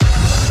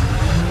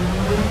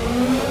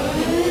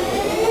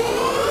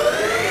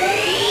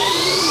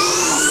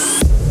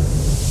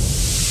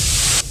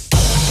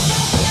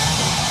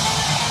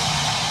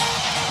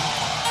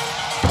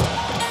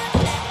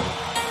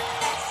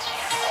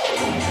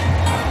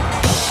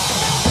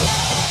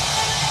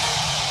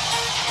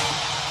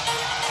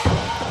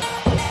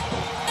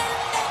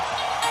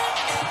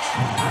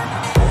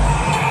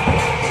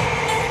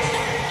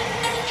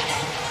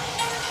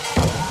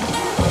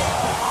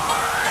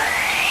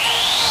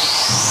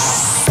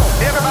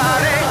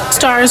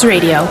Stars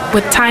Radio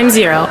with Time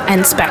Zero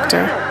and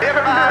Spectre.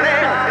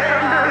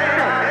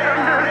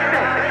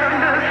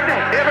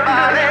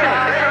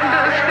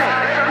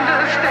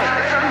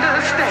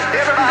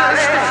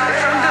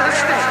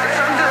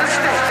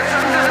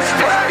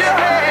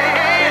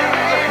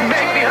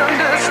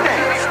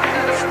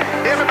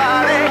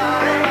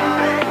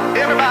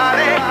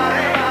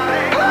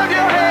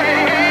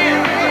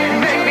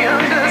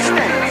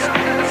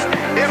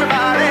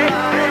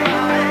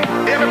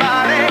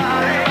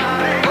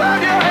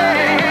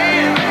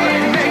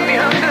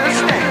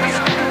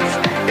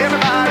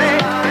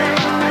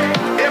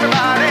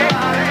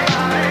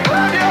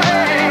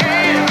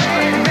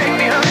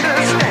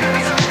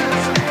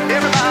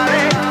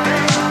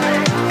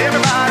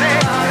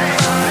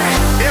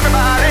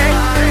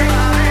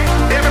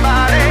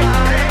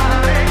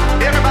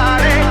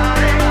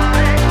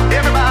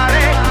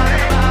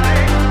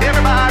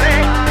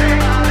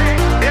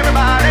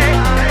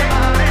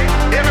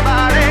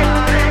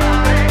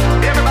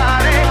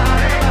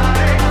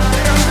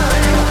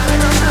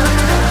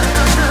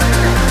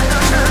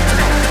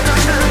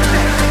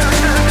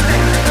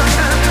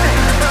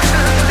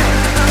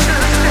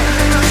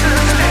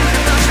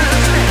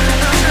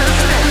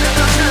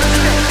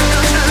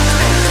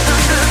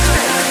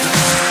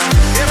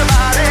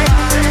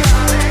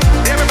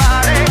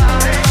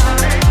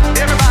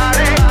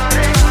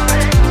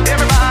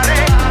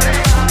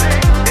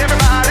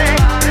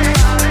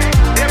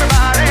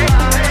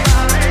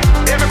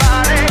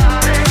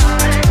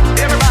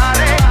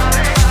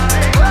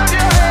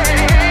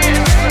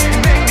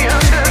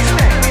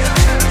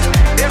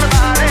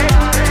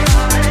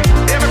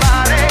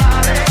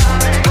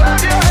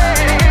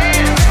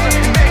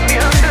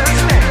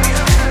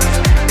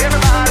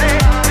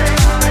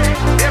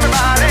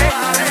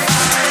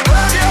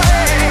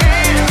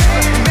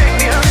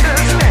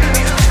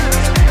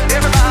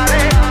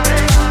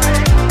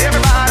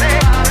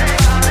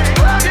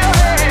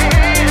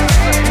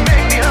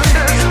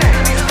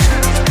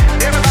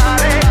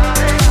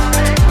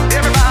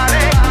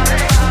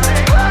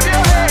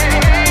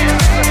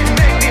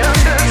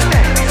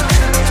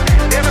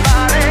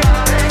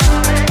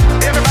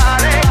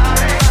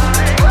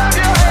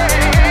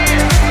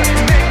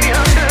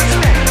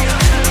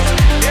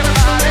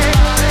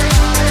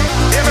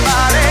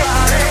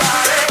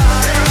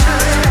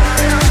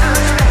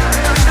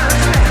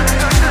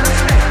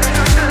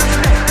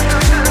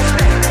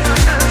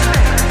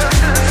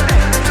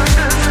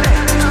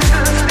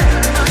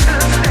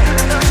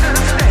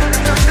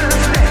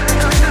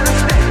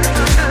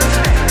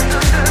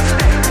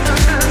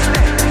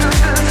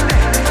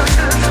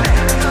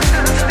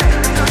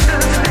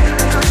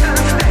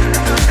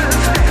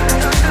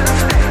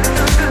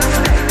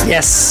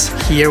 Yes,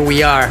 here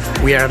we are.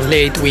 We are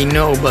late, we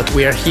know, but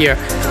we are here.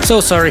 So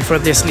sorry for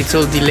this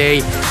little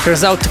delay.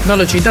 Turns out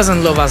technology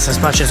doesn't love us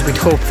as much as we'd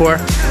hoped for.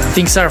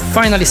 Things are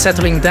finally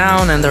settling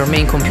down and our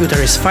main computer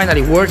is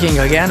finally working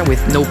again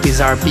with no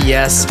bizarre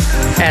BS.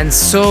 And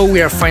so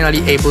we are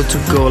finally able to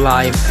go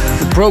live.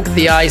 We broke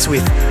the ice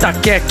with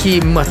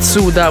Takeki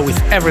Matsuda, with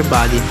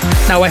everybody.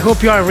 Now I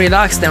hope you are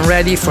relaxed and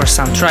ready for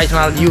some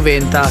Tritonal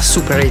Juventa,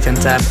 Super 8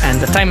 and Tab, and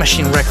the Time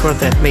Machine record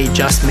that may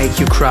just make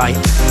you cry.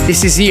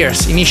 This is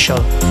Years, Initial.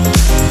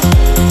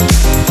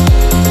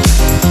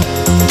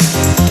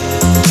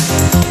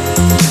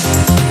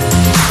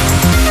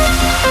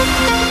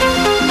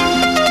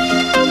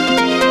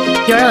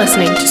 You're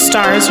listening to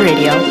Stars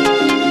Radio.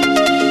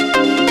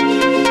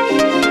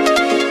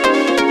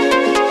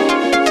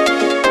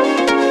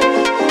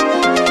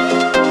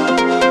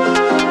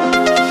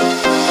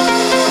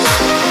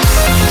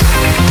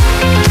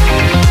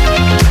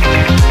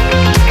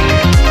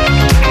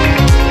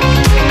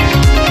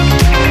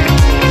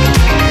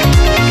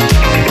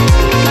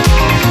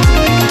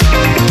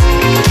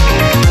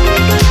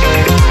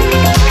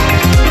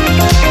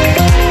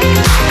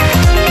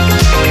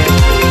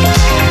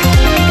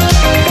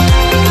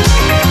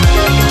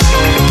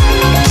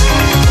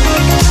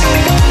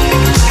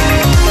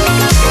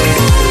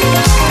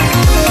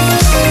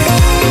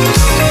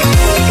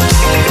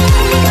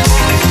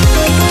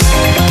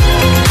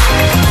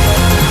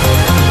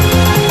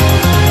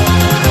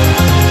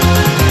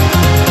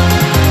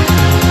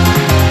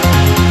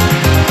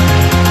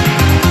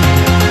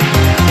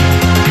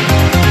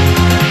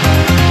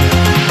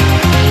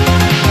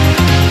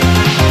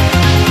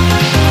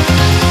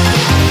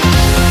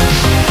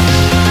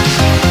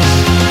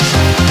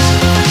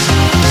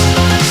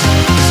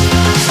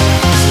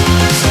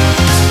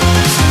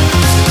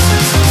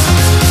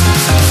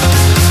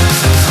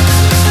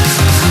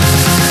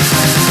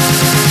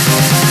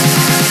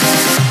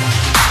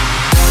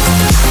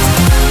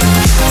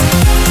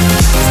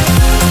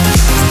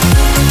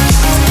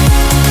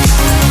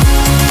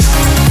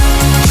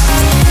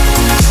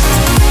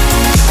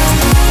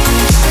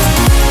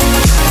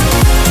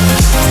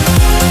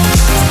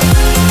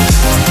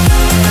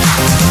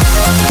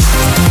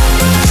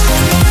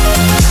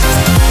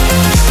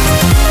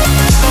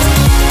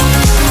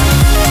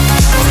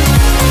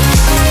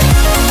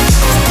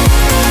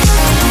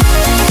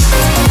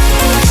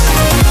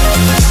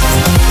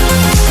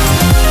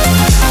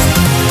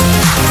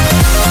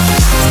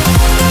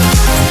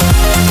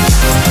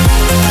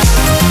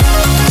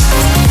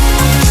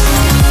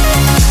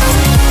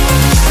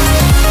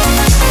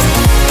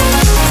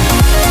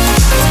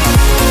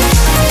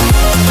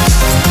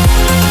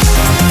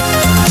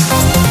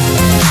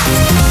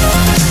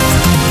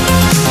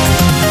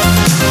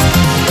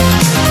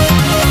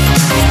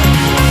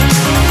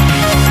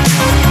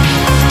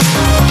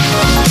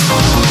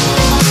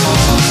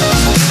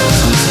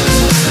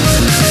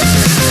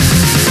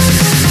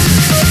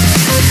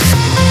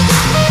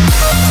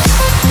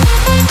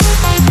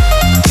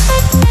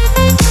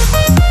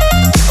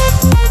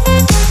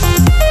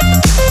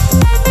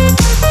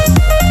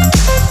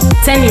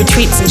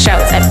 tweets and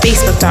shouts at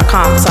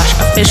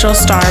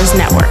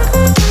facebook.com/officialstarsnetwork.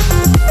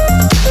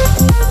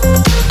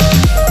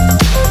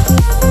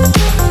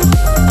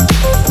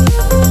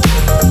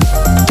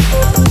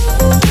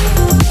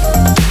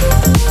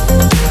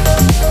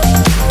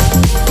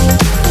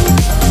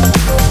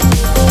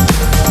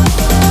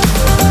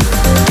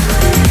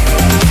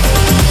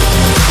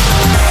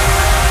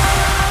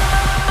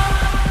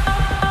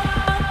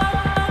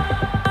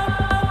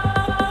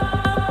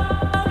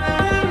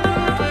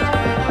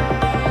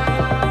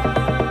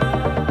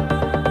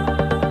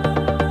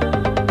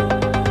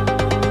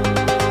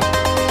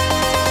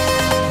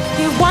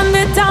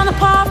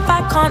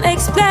 Can't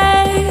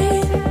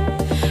explain.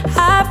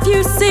 Have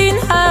you seen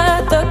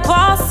her? The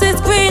grass is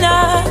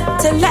greener.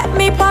 To let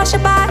me pass you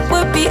by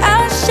would be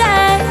a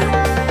shame.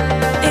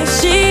 If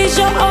she's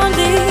your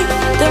only,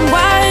 then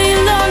why are you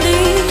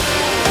lonely?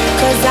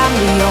 'Cause I'm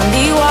the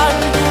only one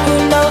who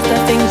knows the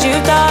things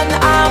you've done.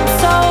 I'm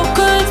so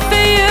good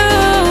for you.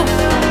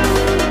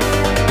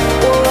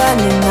 We're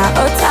running out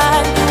of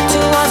time. Two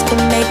of us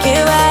can make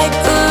it right.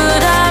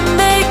 Could I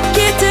make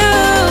it do?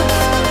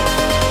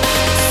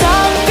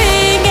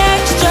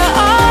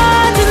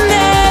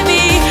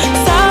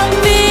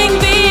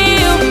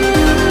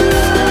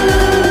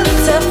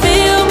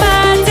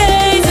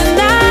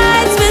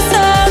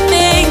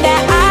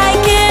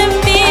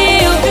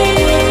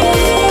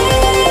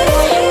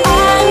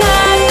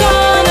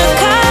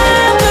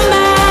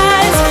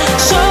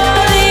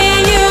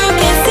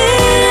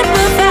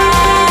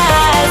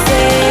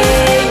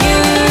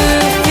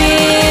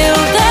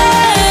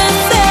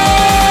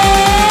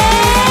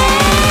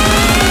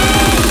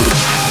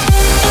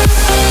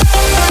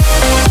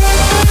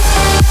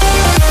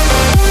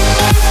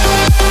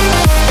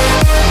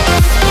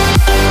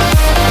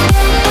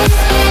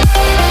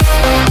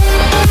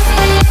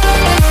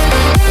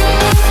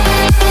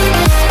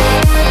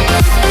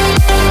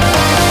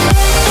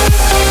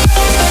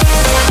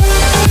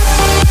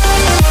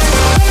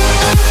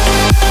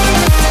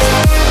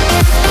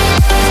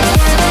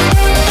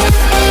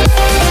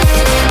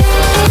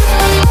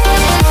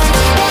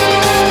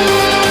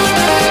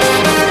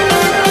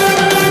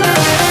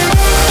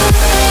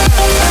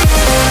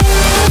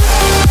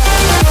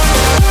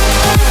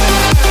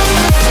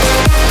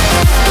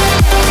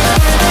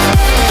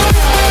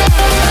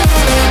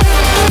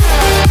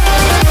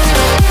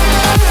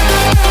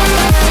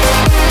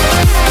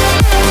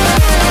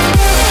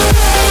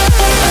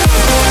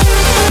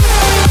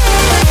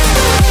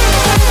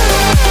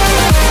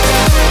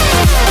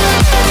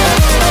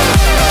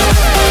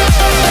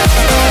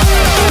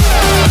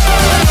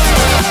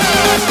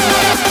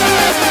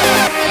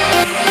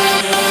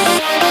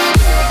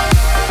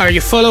 Are you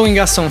following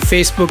us on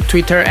Facebook,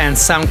 Twitter and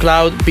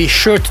SoundCloud? Be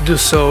sure to do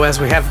so, as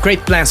we have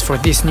great plans for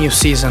this new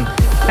season.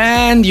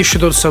 And you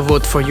should also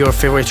vote for your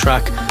favorite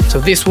track. So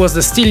this was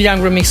the Still Young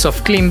remix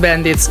of Clean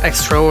Bandit's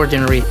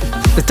Extraordinary.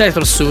 The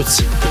title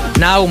suits.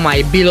 Now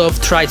my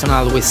beloved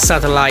Tritonal with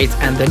Satellite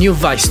and the new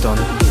Vicetone.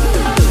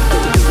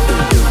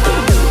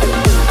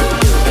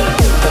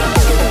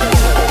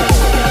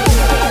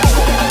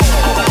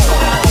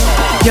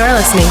 You're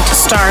listening to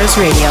Stars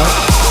Radio.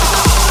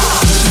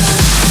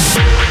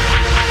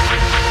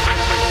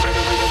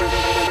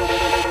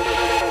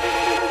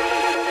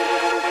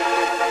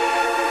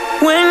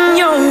 When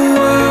your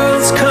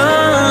worlds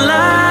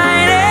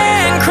collide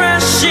and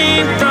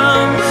crashing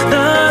from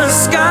the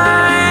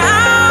sky,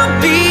 I'll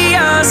be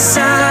a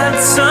sad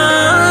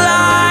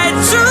sunlight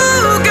to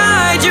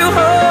guide you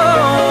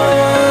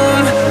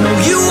home. No,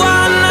 you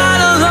are not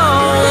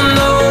alone.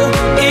 No,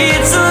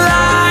 it's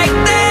like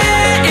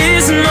there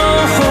is no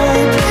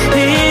hope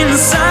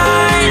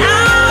inside.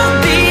 I'll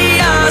be a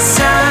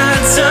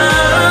sad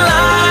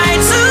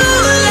sunlight to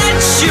let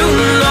you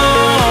know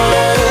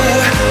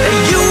that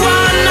you are.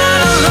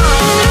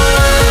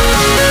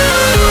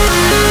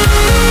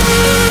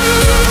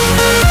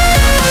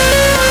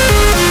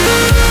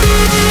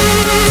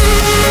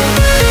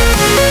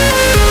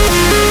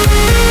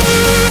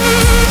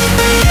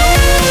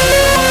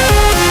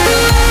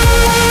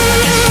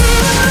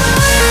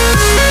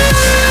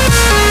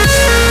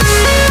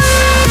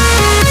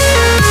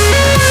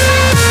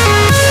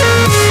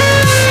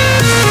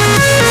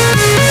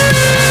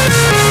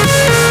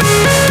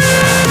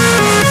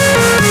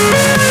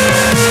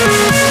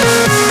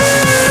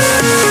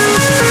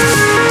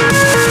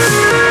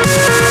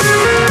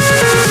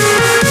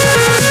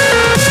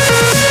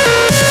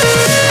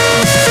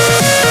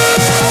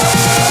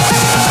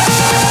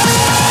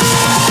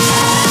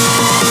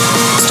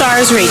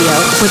 Stars Radio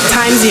with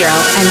Time Zero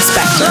and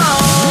Spectre.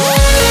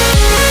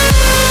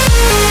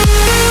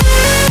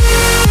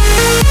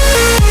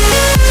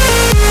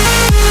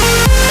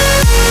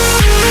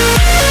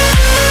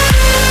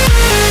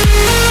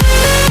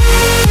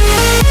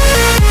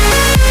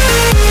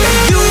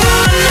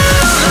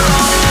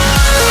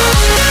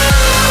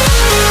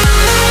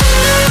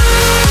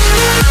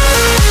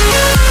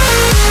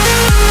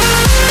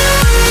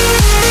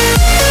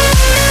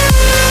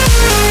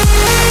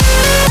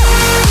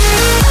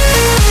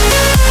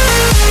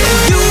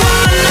 You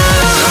are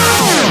not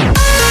alone.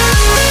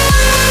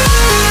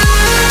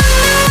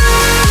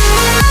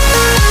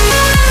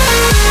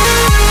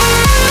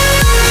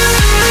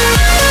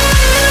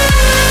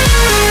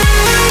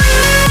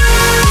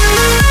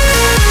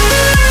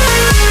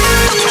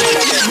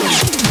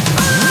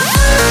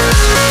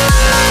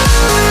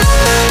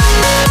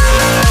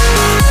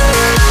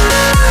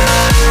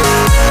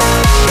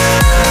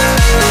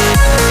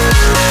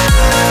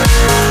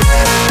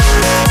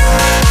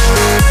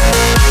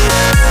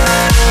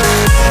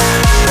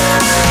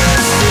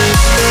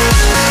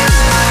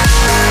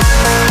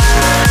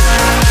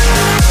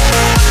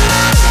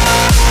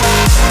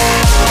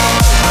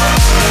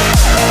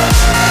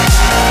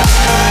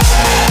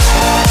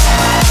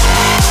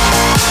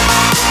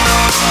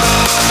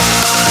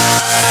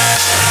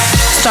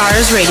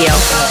 Stars Radio,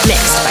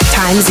 mixed by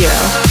Time Zero.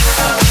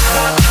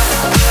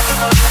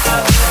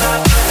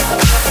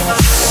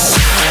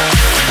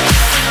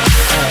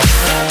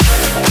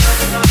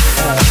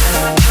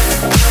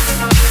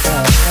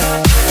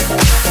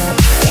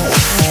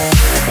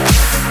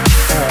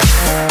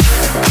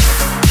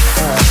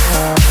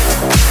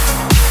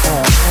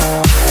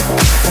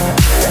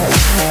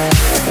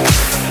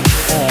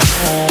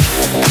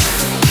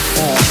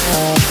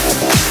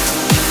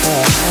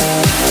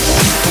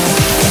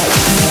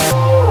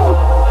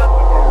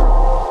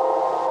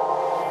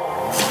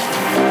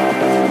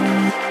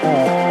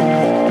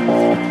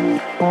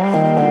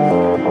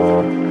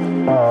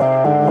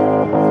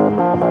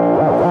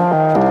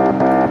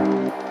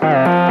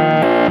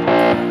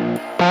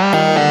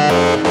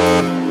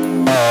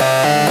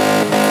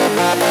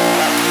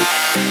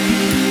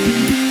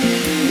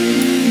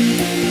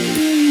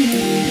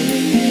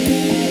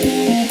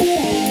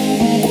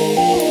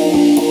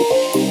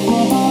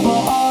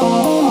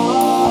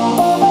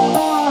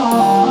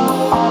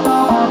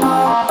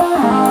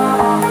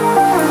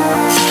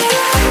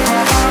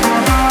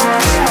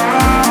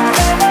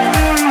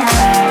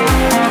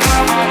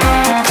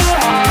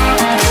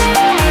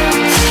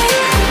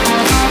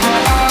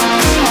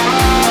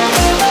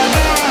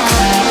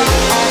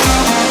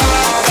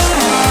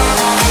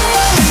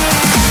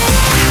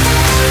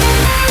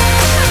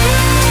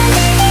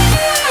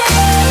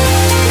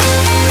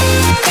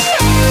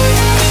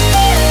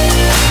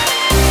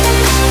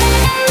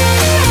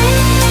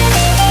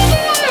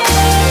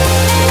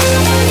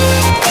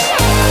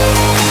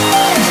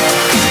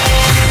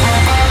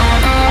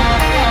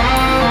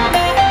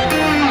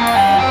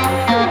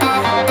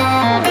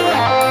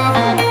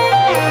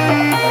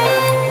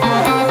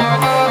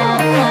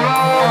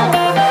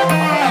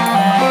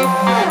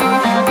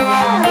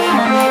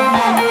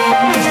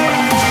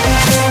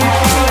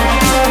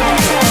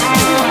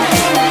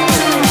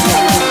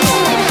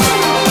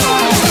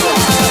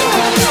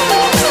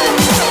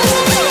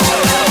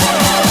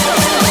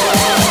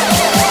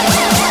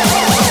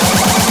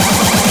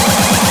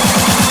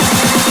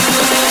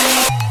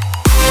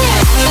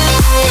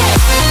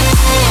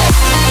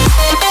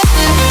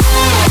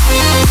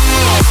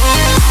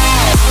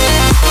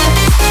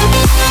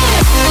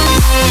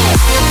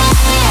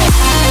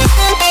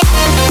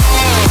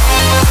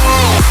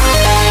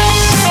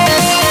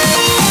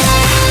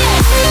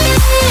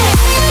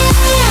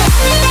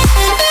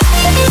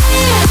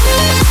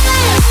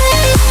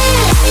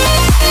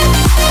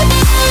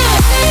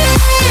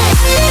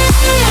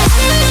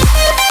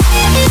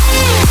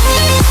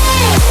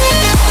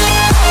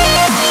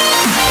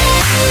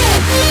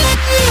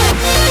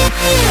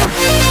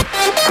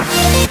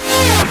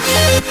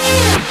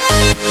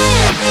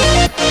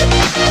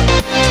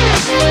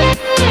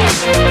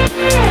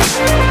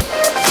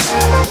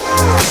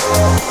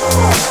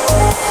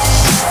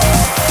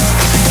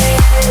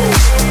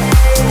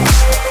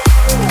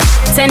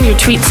 Send your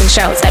tweets and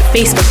shouts at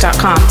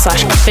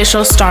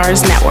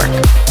facebook.com/officialstarsnetwork.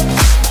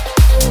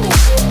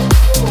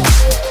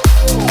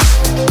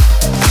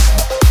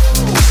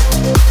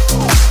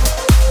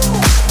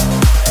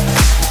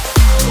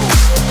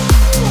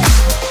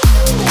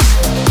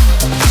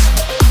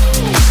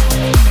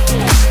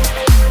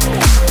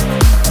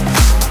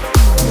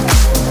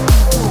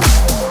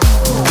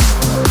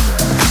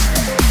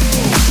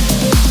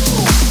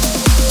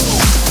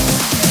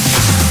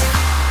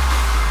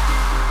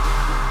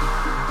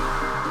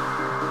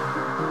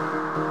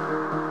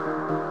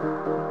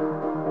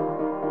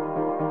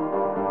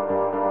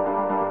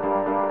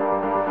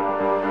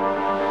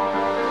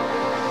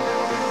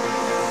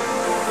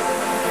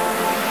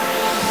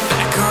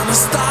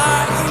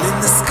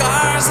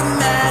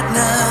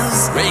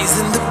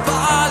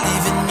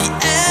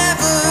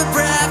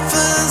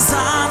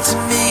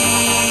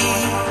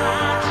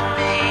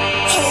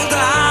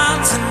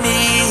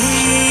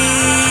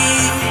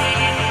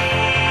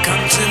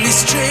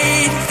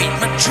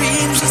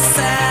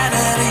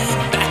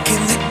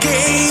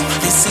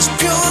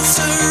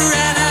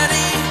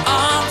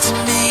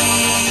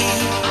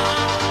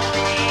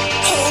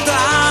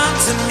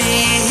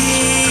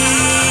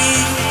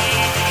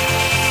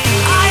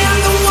 I am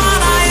the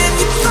one, I am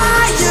your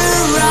fire.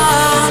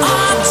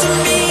 On to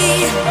me.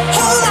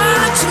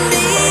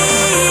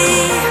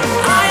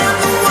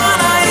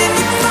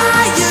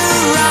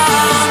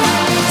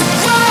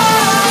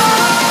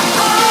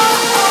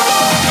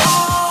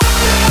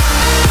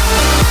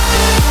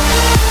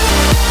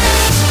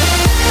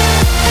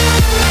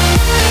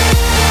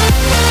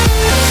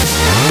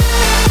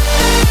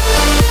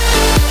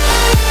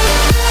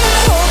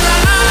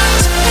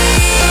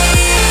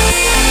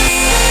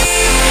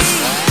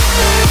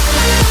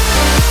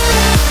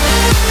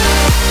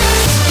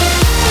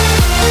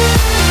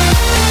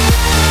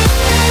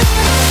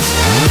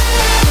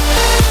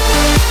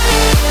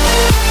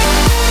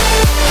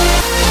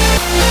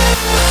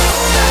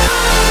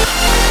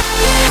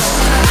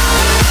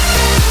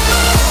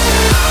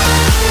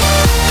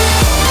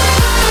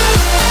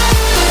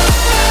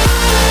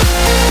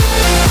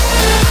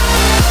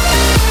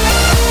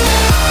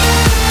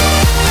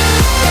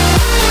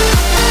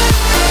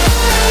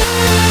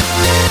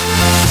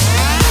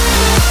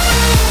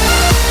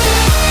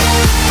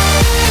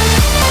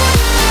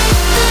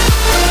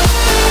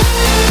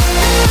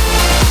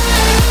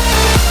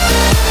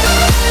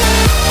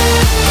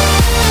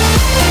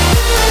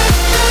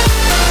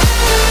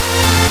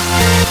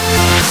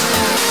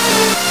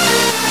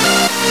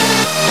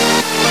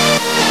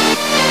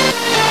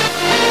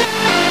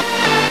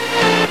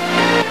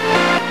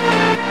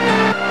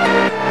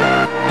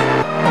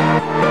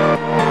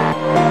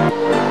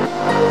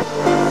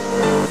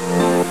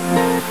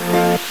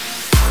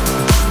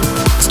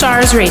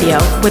 Stars Radio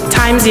with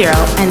Time Zero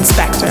and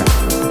Spectre.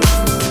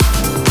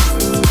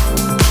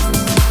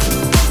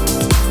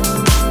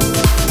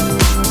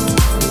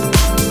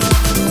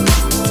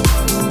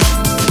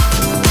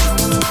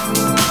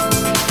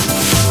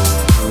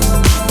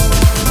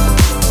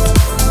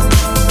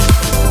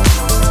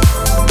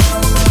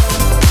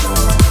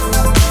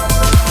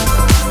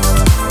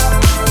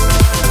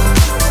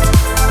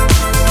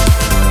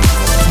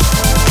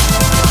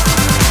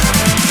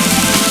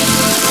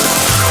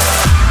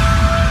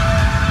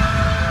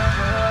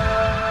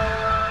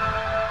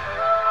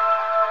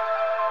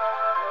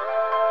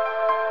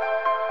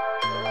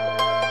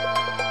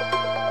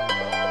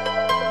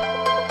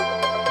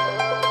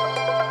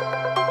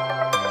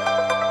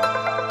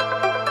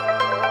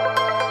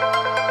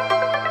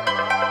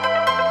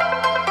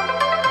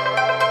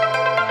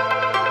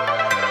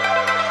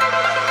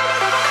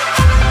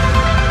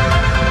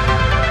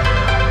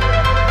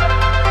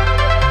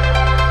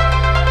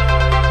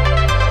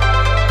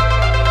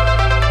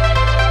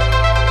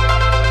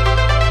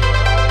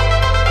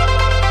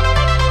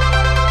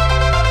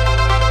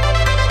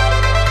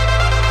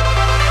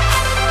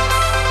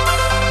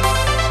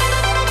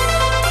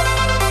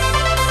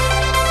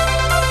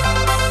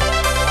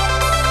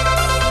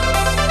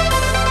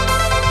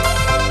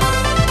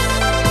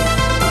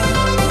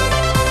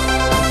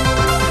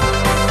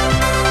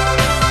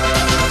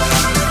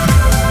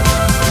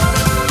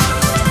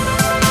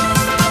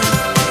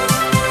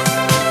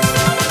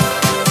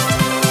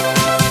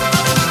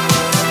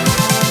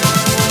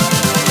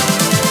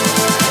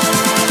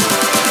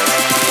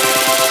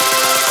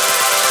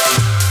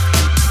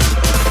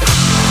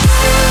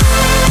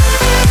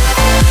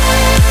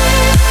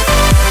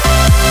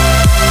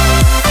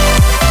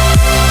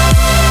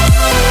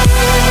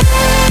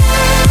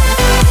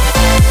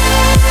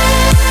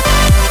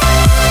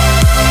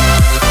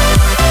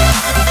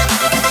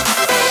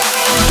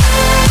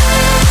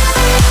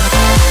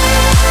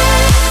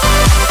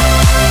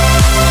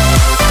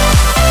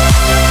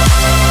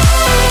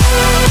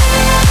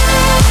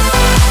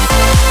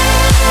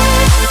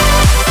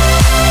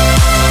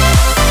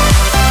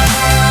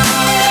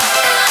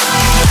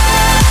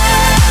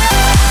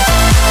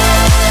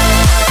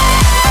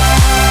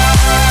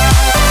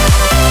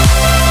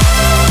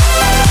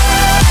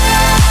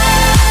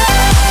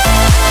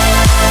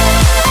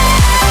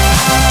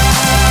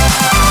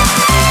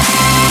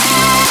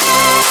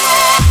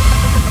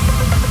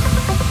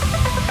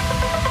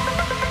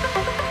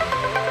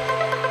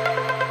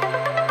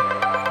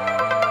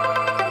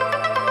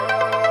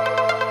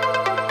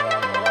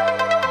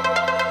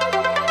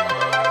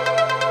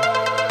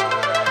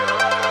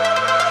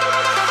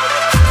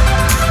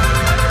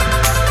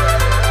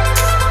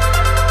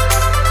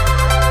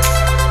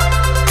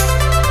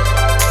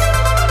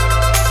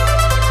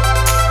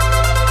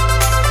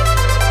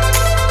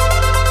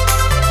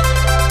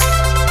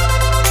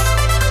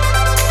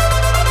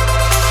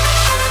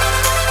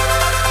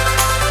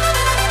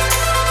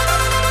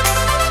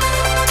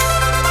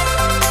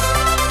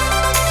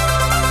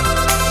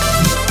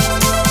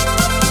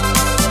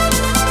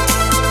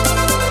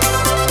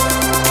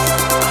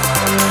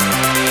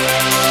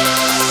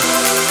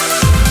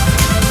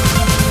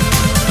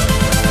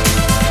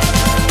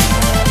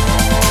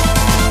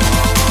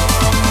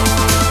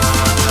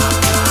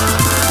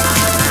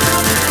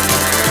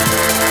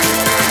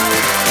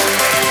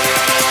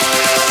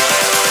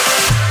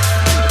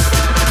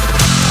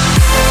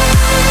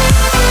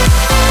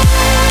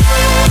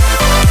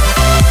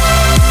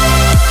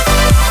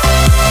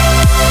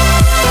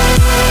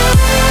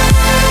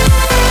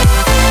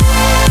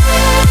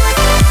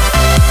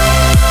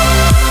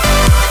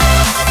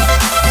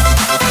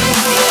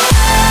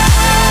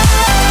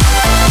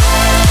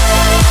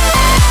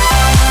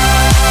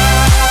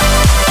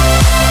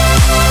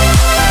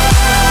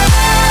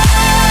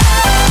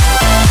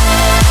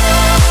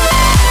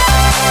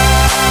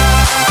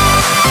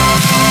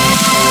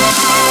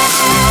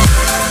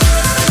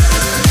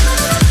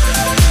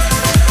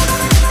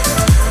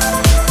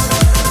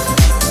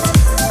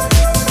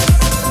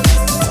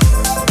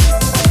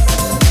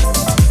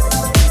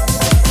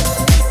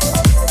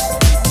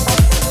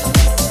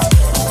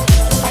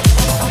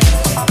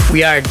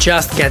 We are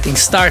just getting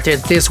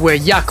started. These were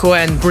Yako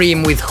and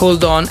Bream with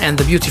Hold On and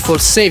The Beautiful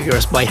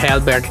Saviors by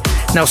Hellberg.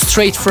 Now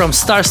straight from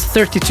Stars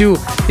 32,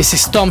 this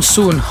is Tom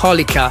Soon,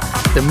 Holika,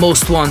 The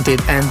Most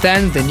Wanted, and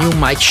then the new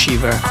Mike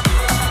Shiver.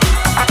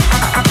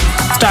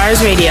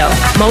 Stars Radio,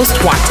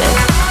 Most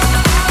Wanted.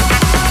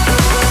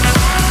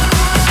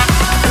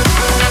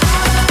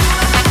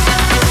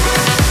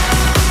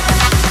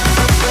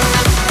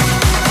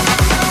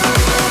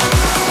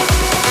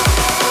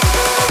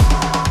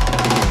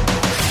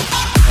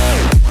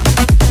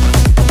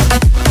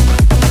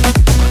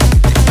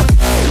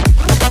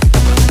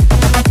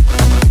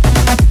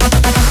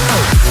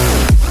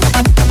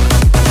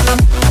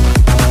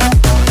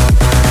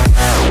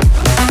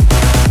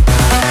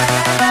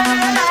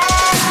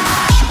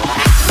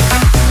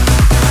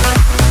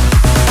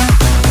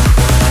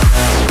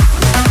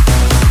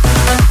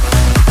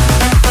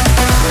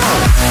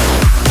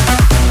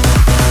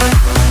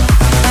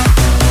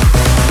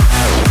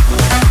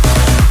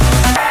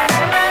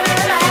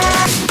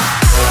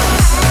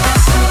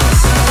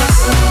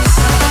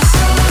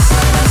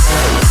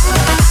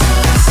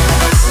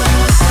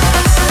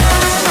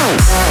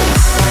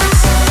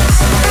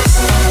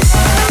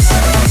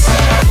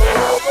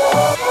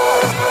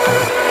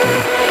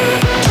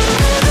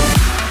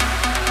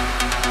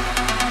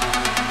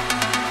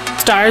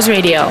 Stars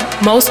Radio,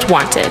 Most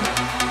Wanted.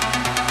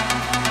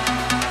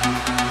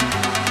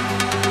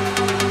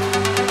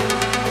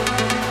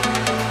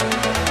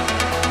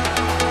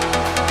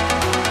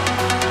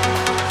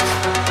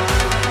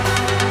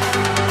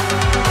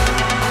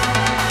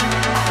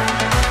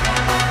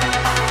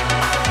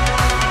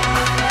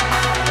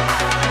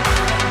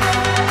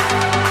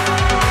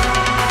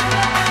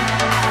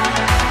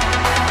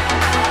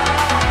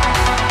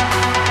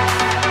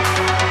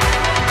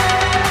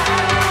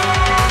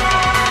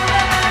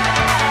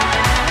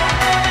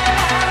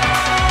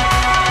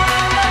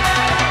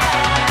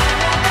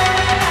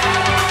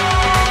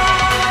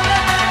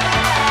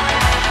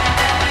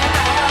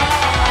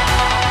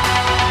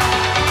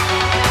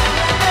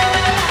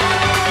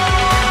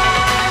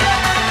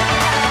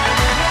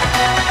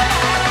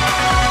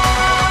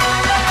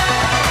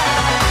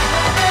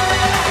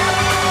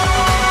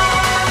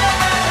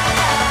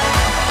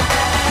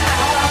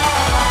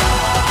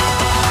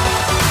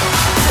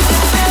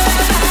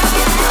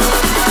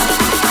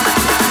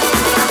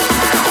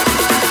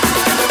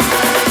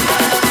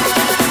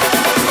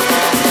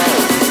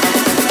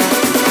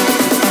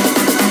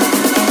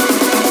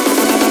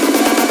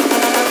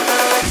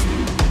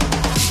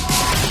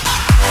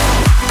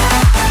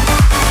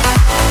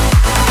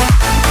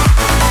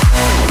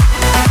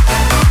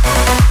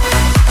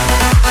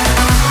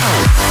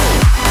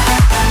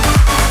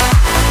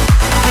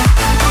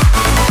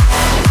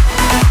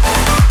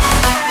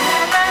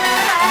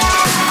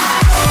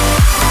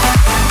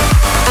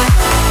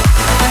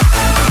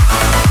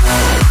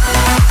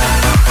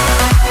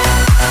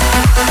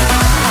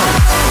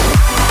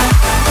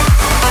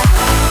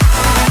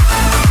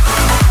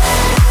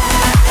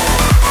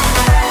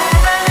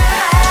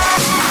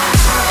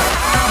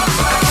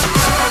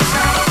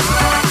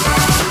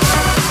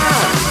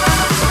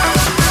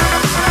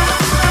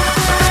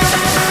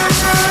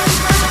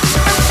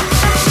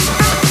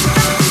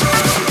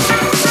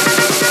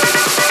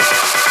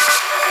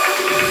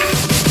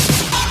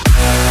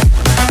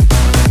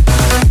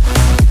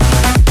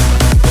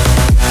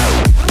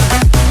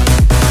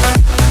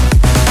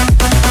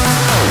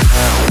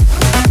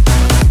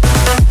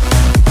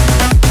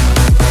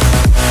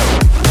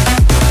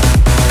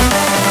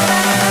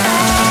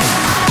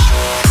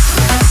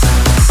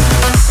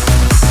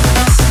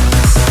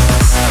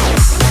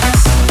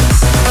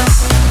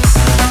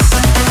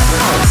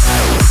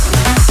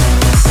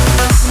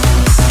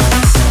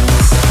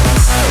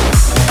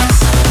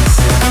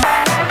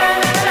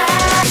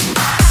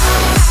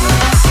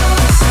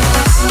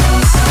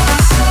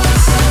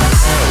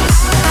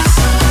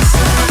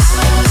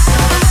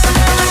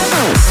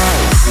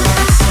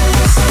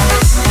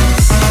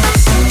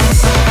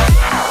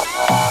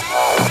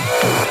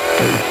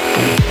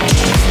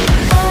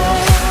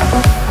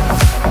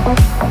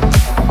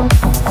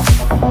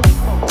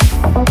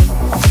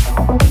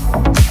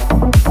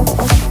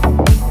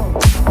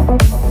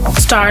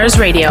 Stars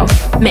Radio,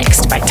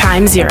 mixed by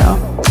Time Zero.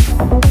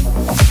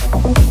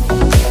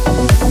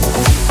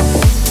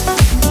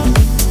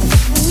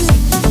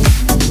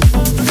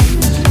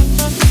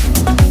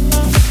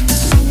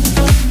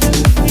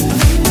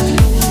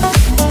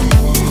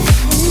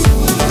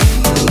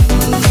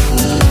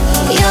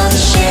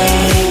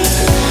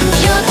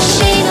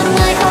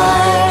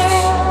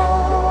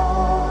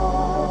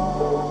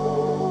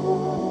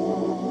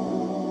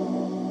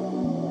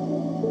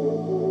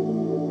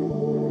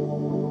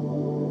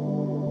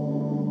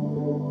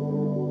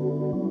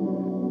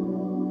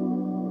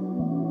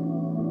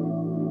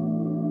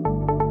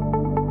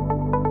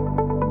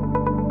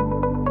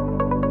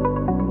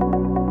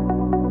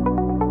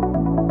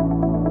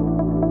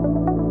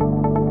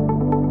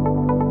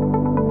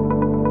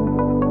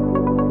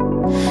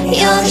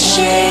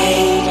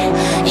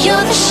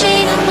 You're the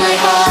shade of my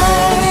heart.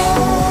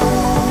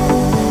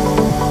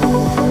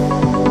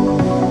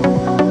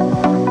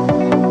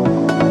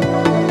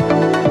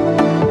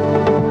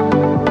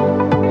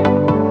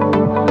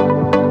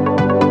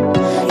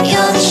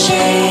 You're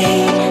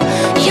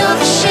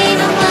the shade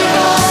of my heart.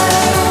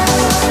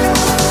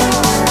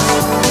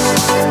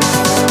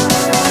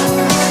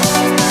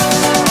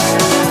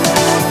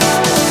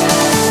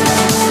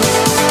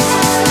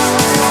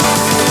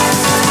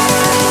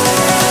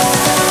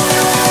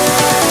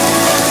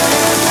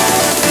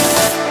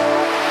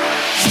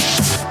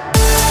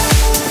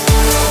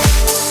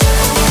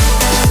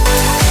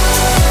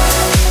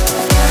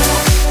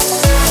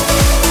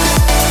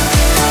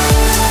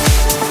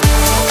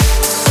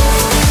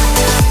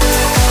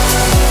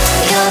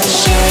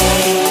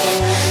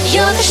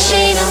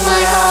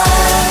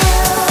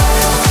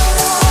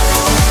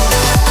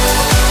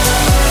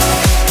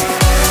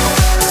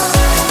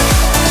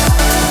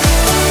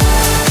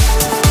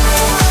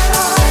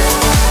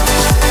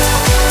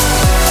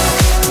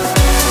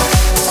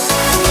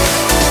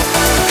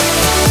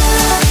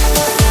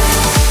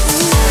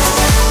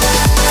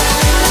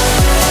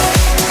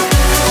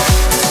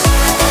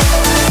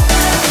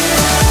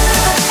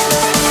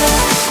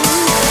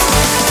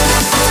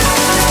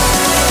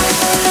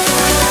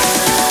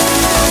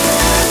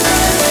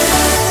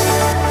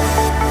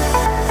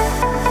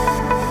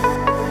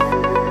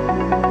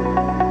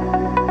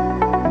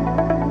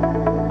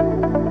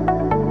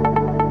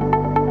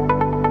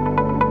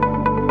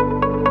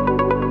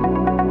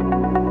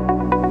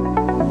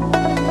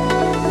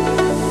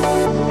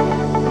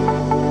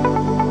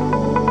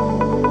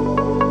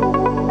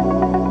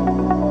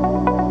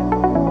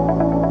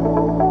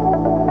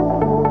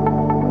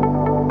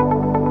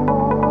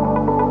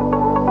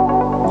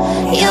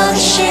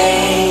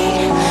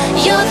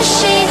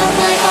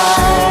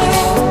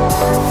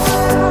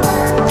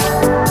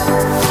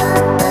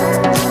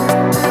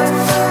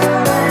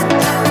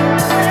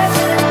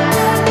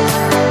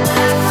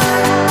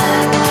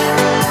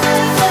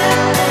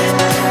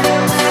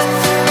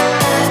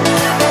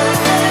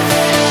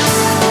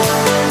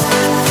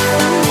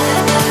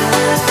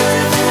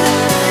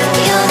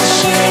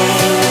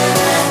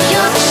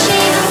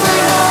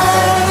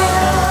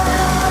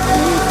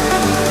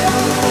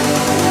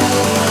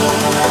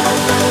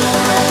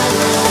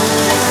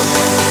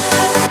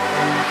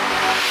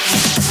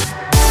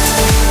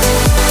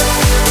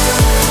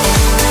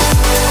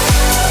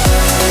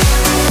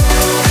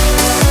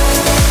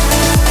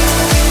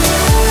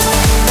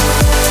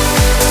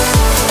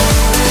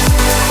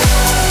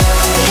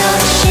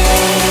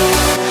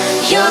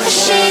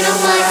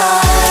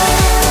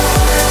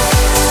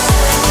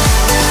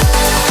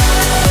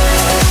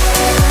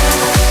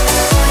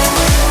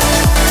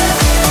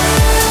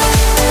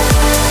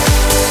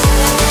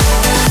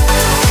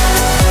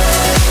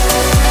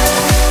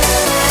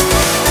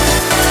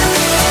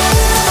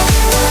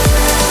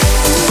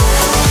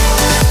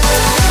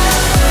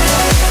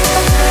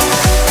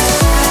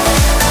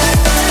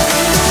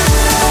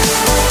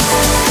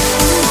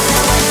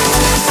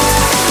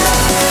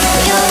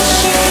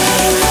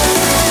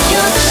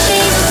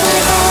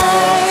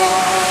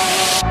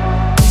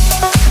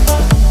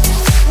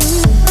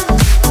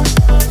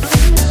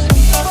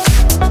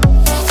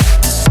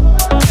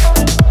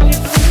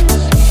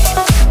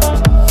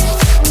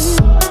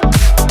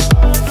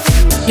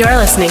 You're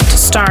listening to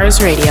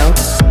Stars Radio.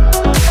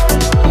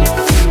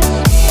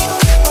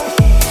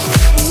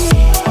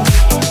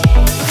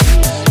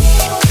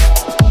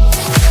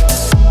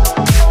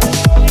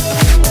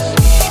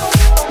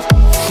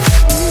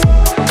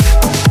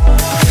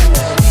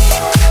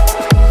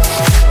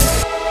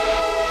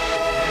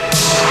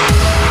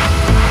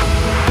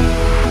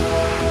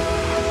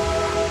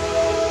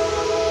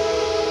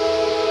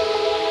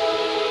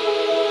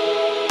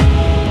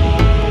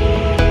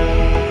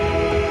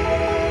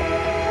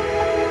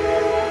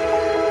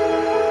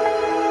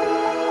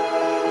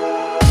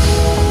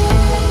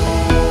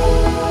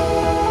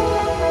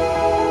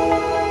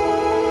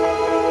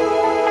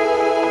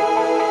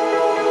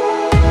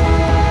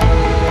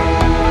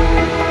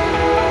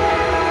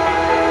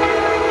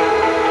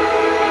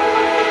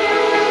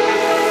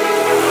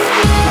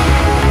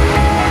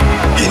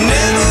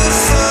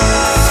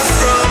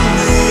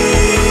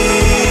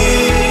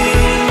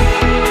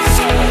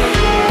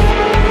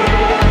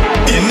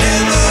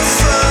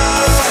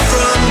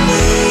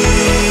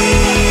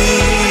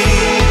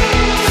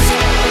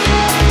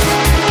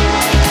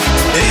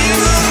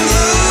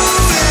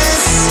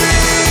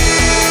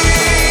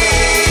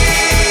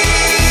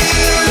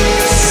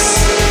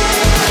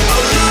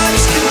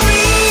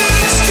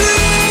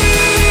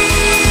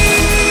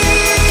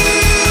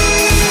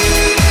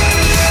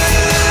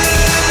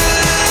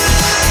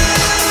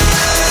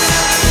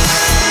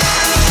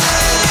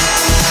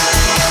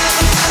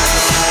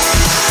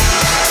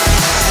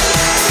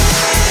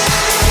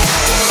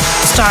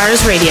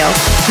 Stars Radio,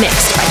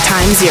 mixed by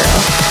Time Zero.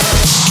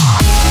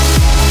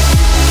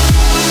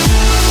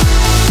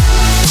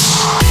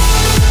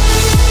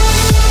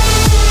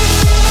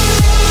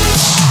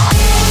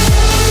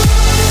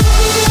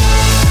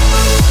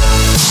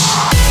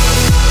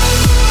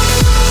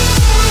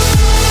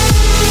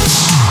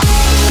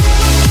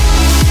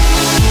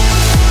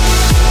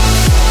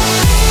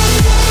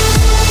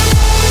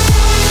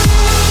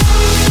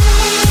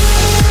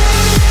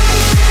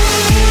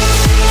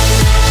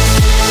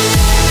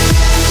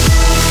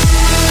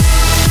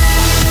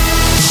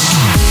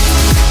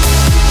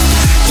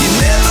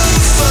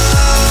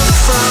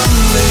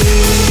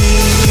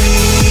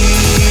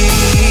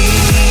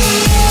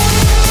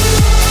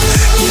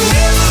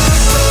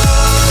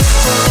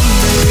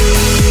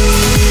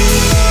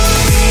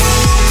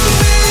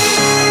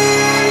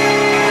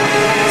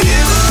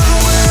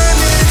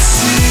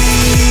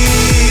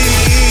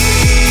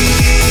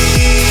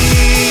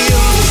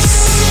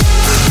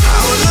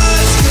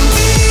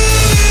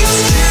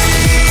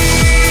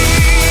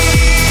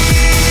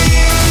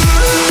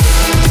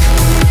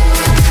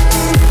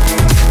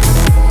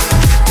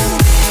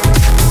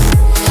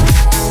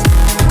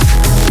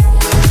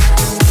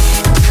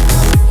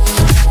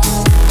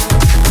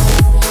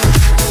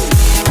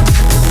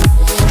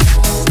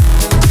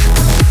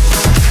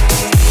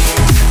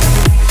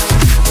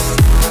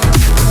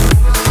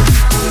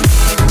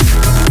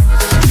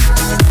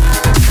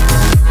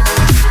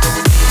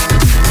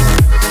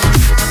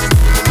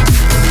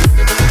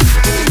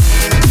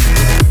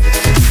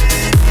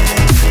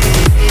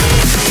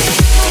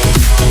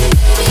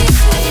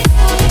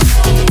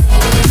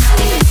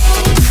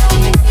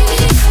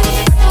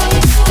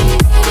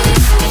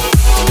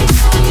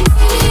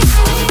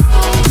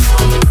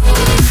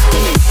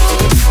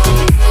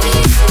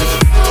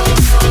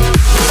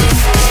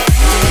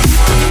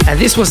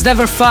 This was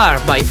Never Far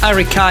by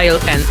Harry Kyle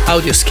and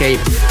Audioscape.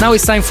 Now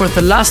it's time for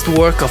the last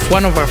work of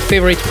one of our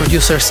favorite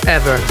producers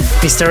ever,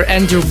 Mr.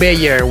 Andrew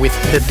Bayer with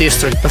The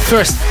District. But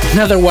first,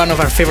 another one of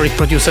our favorite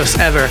producers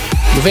ever,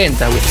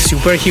 Juventa with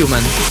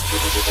Superhuman.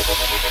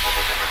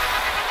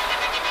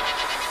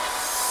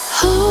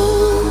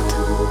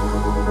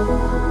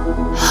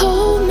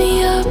 Hold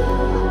me up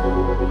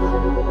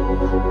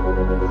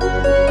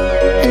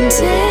and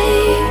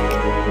take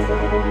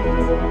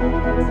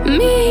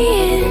me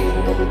in.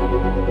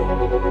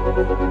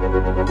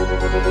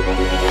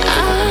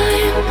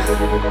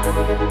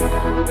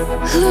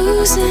 I'm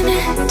losing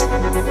it,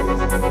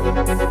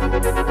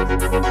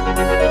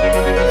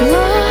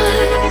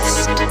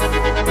 lost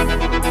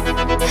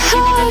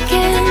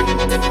again.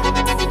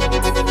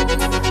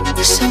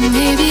 So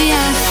maybe I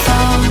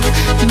fall,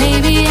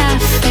 maybe I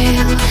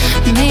fail,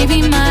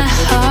 maybe my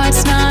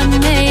heart's not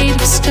made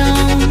of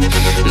stone.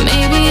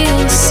 Maybe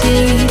you'll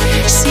see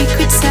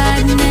secrets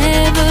I'd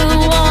never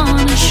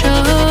wanna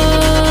show.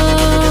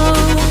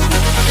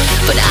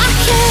 But I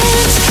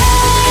can't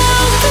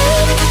help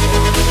it,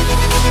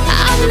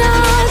 I'm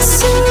not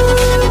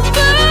superhuman,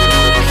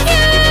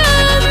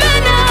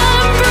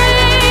 I'm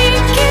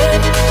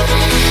breaking.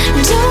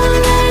 Don't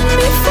let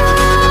me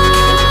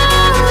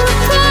fall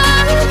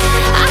apart,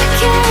 I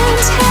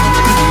can't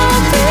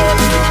help it,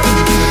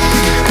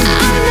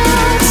 I'm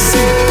not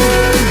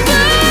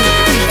superhuman,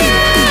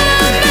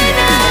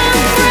 I'm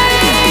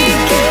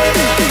breaking.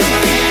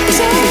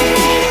 Don't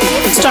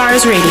let me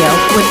Stars Radio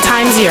with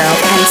Time Zero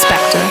and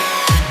Spectre.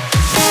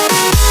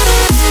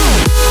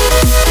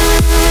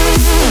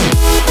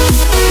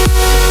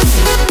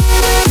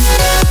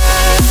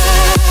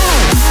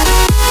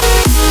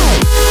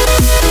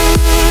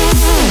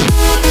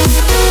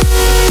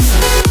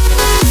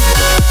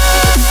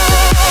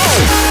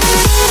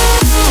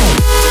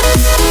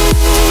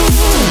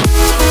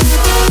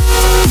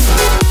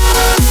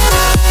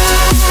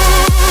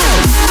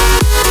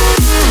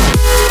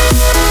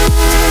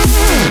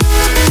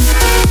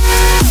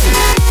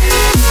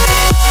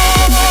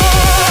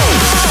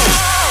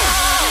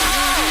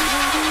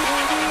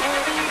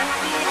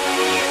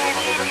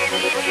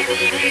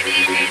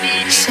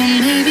 So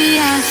maybe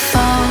I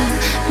fall,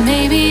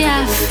 maybe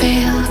I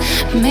fail,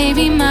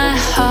 maybe my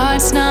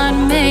heart's not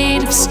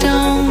made of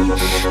stone.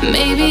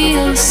 Maybe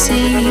you'll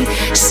see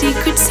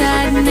secrets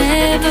I'd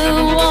never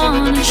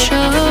wanna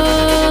show.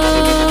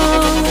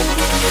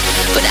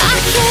 But I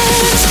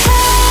can't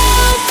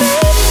help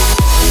it,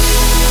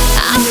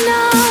 I'm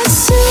not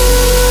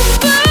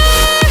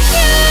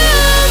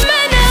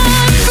superhuman,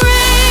 I'm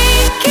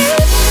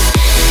breaking.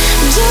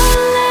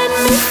 Don't let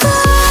me fall.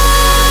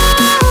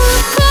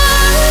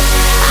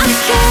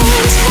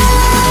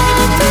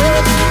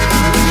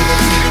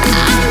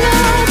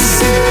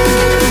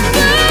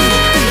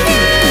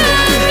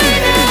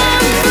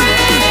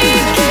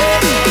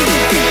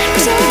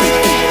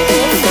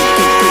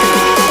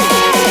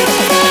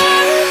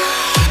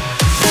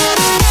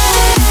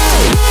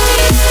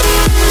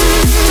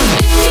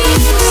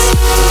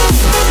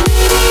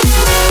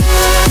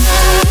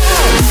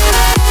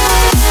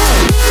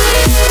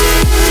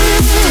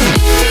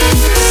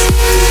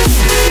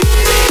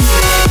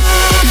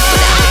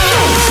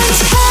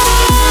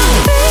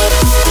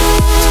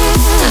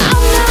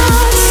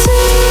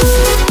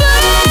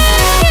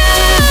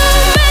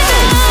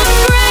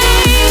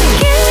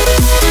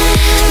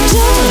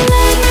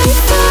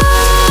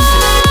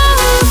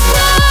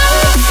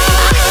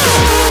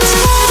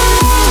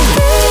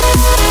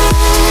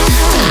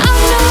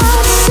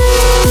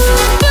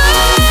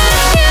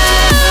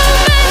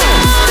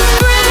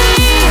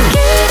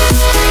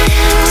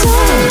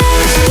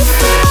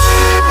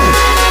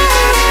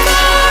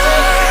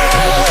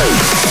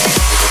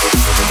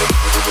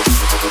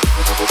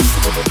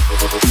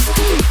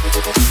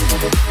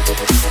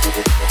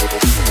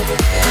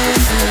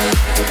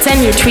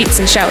 Send your tweets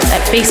and shouts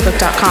at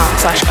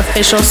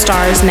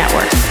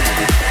facebook.com/officialstarsnetwork.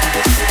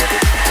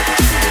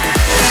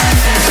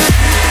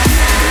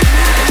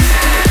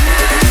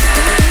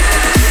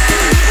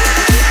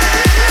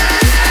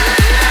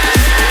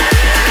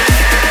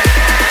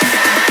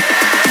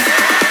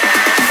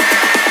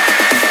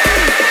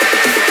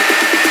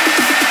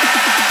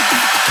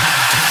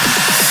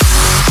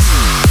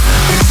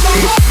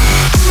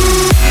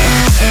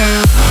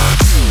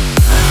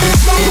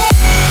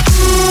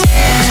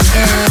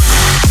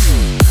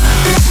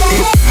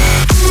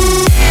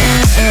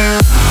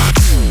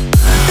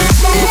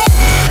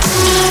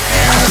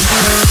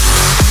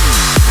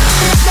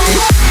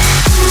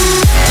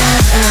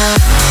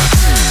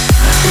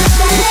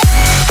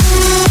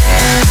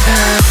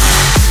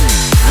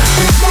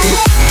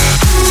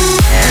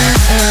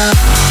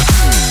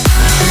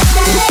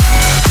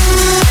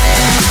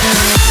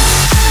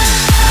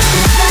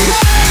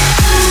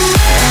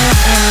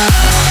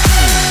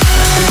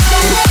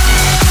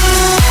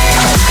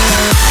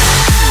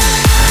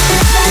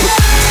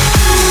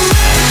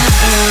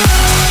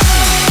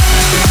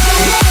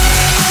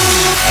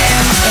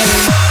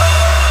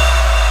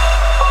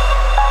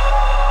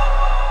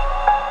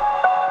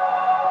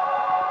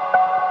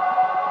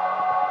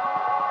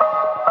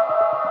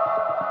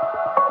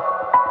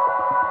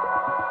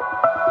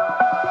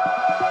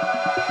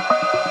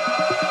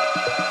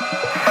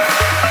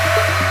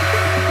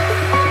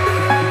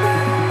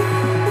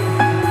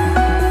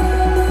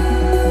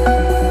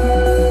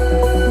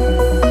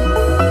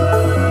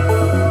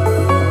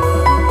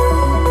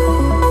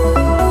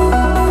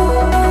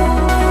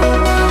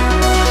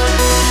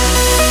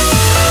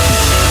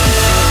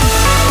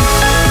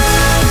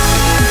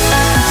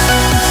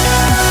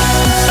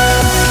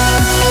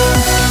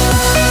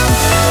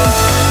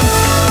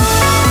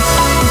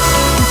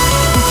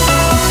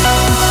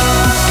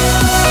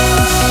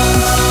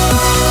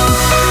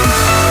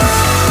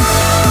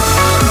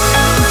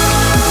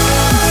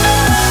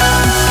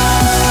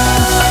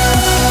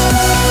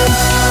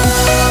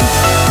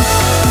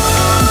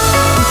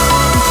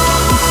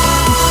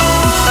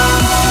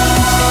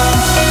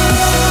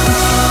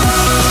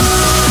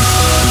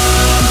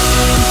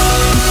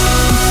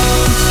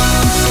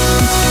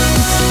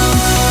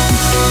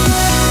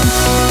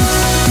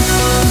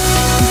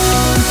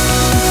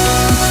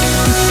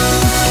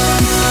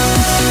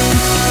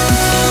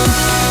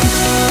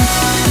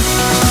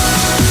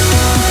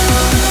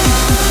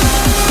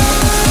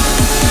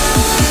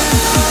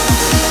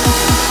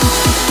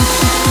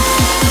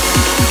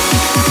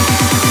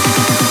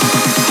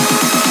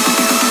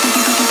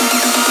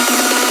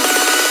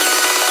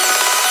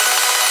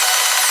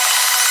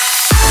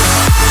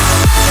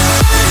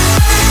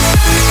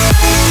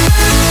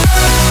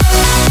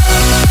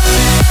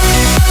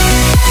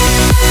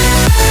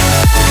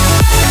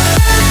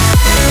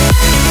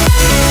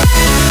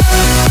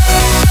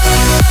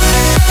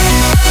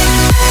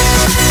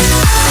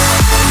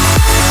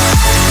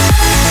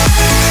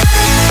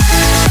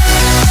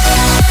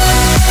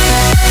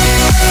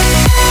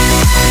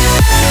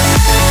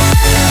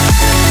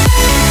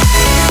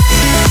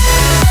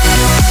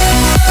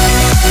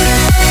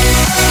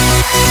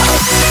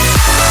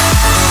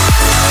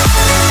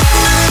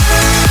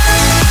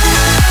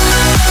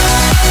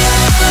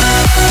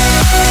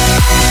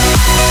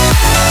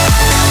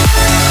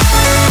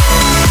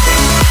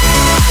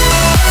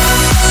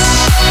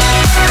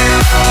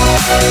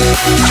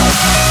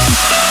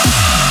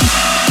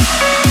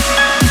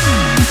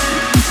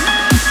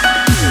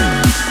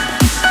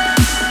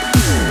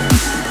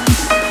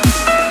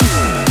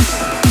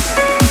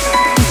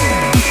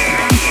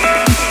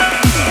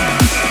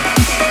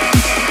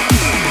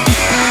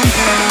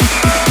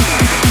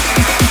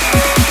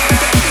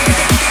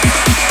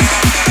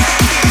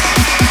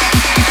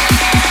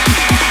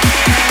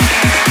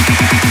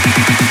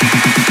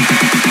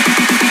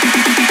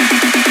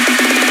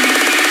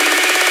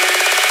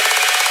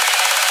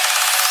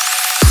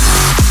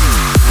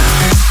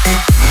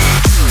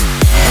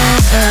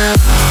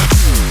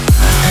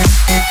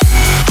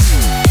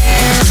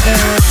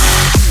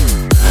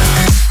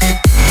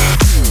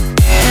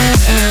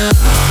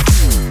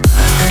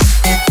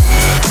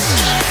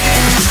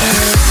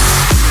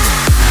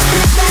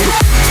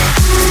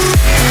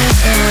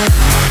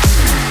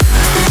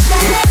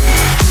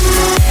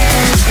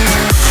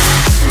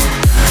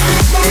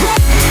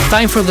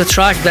 Time for the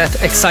track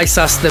that excites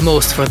us the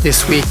most for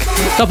this week.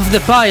 Top of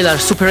the pile are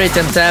Super 8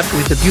 and Tab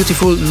with the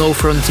beautiful No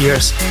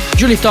Frontiers.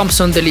 Julie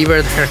Thompson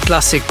delivered her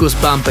classic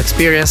Goosebump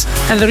experience,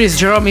 and there is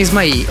Jerome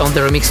Ismail on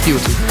the remix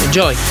duty.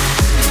 Enjoy!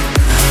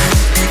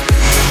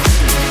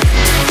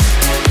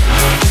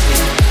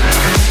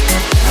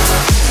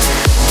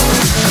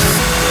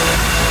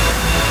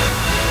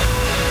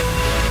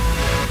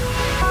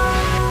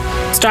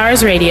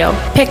 Stars Radio,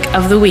 Pick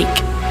of the Week.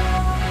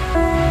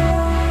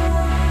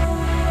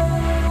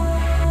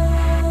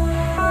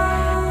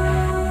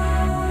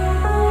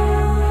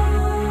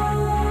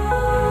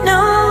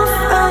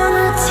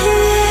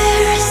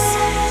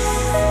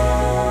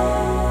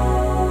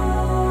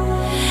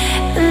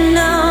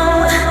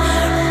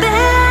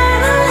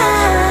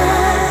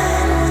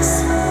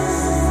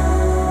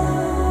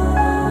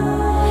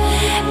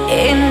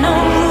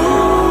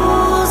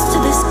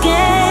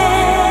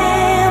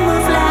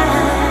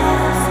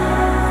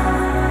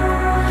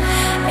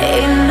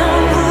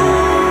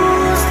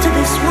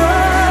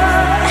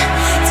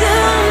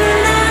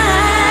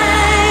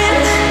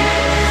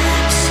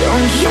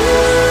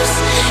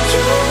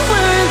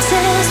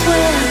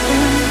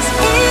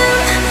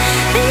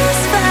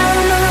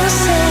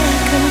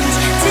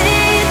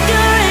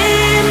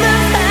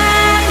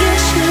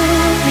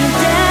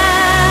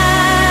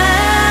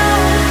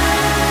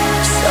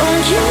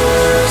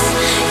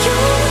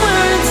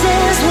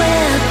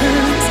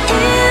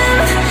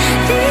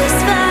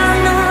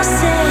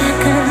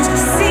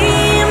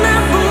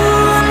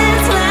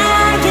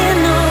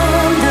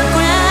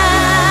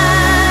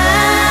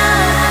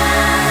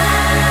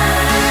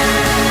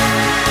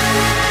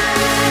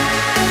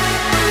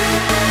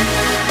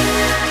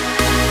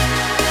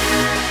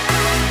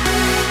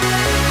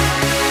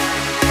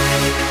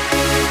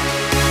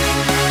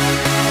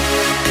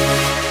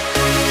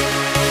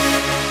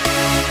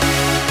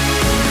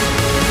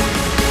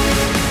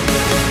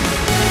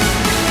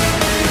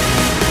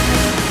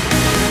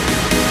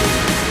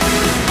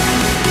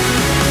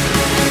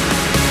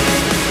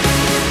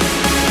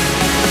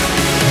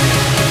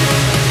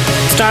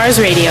 Stars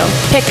Radio,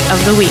 Pick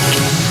of the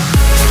Week.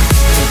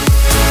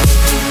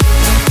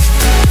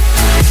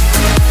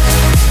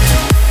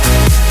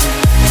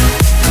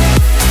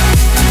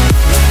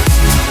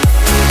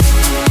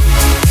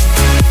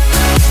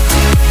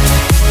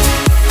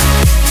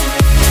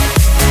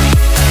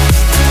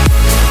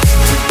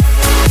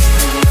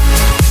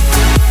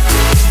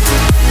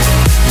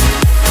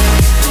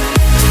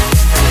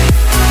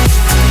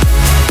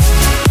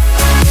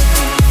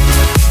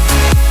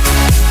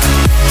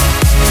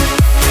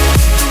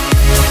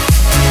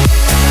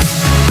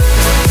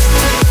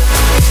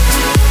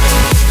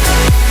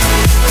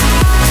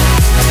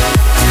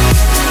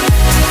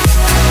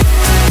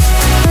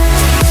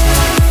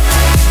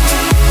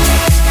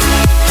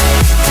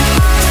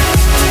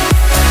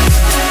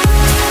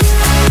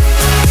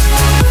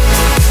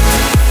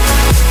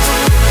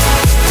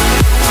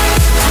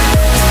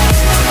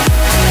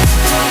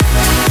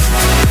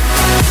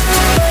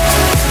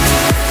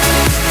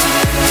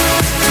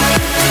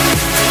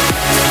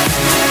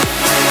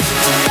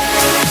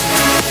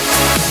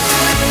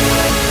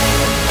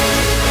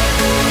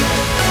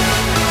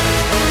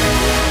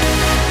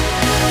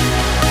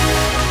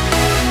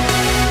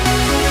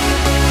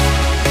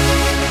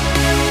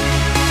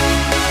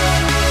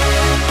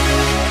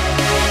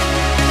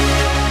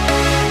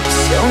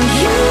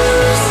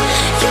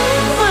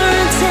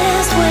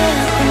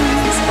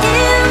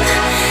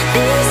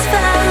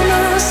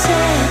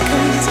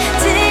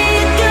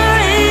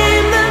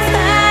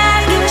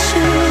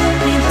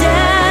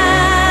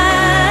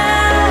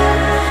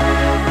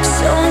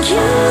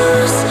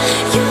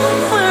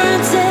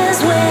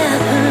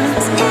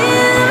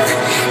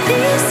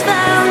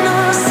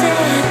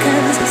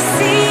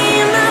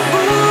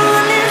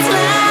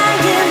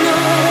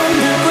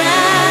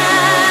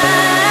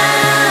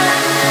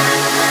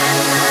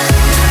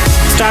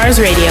 Stars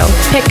Radio,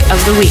 Pick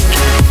of the Week.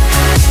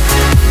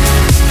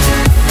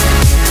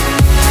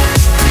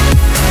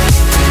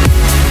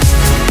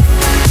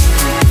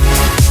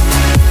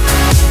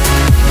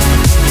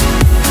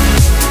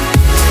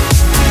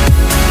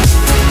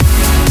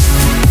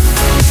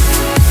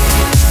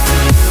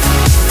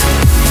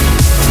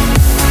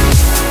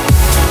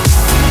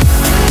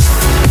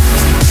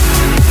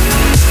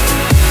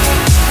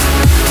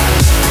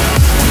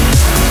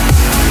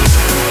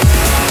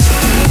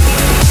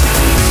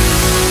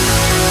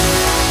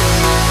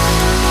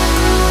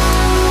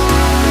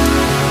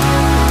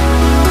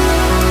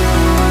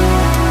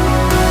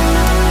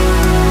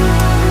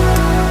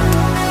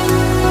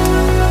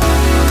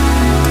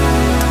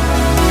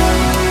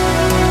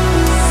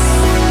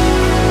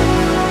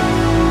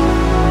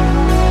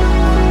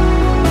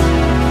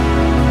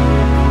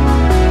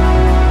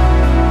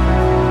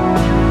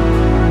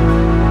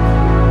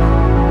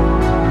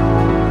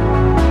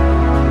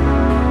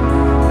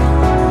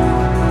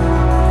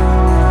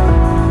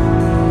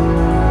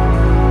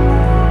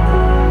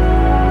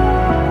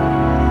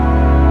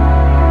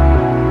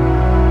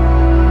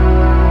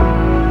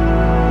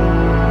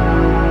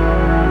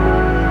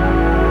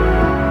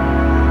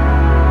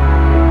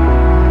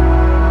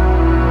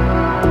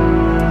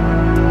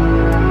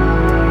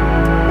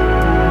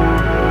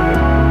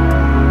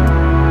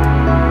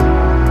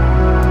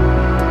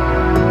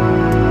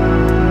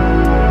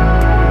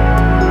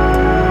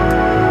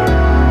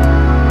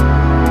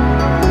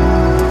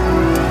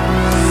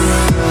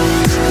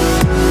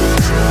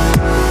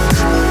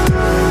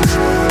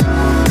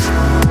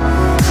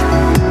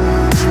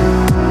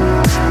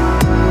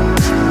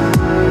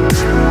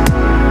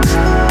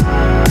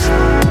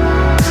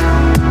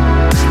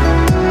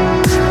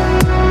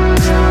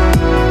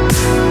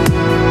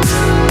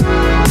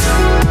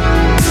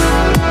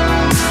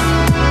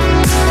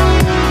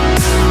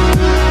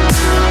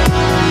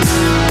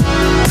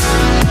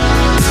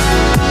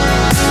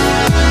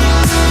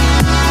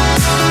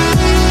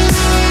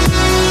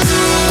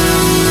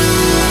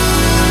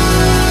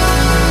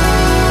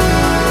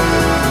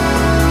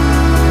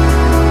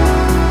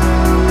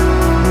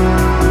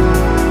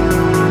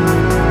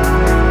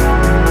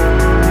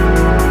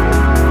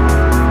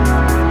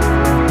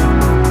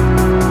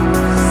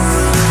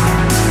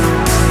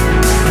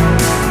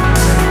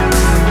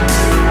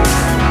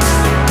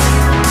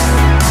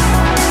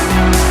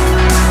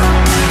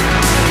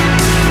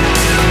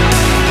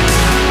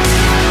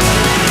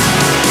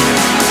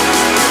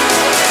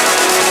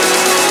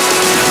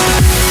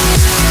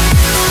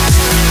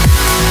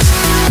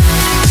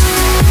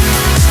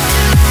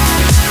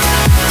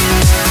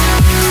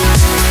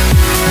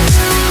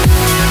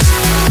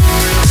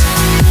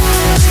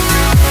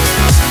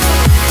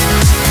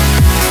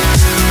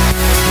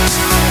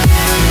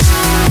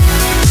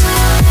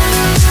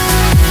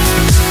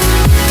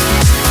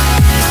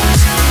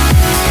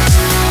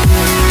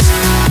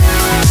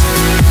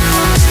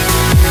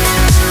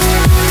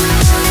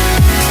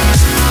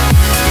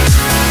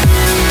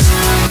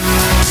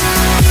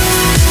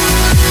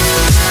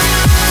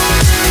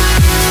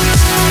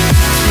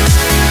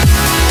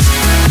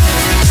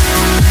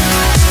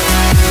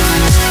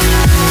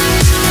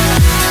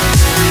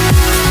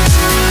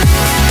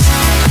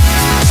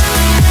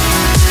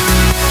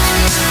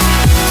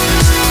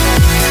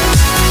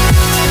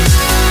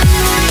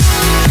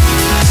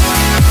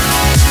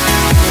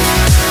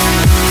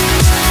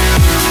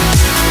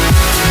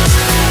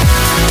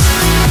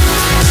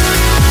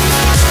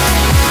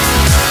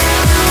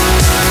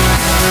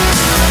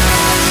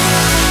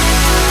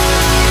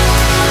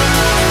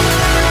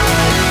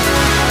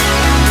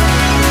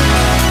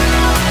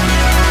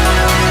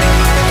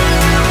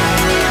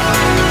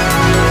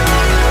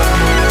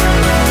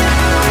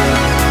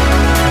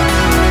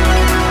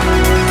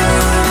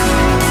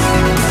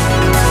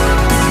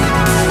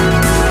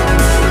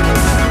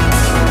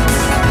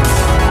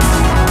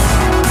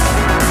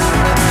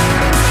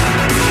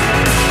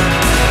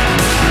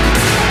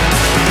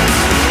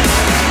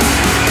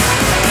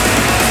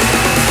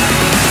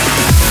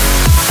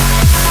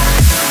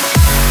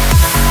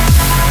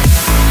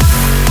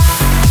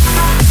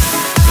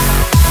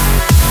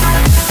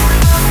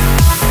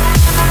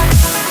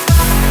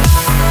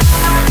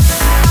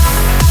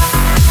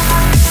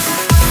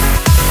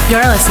 You're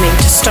listening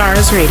to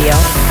Stars Radio.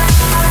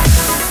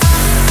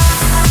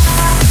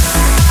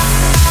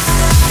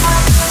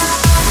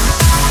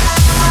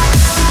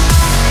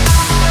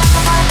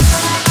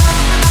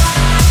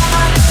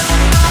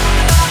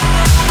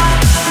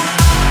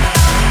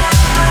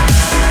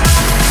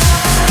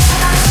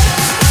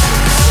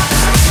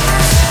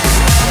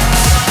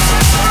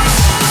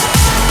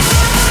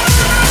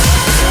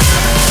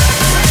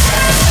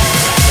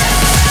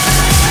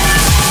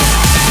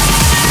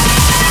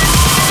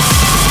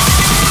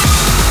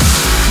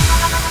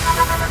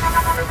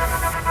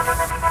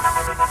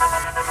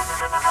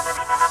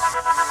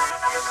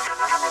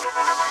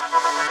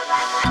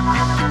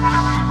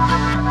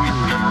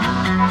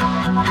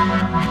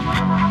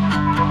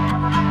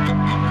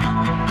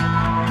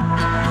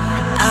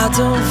 I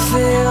don't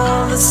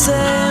feel the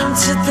same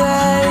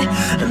today,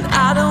 and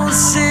I don't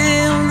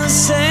seem the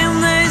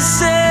same, they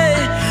say.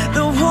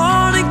 The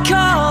warning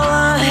call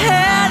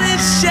ahead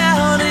is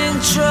shouting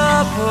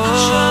trouble.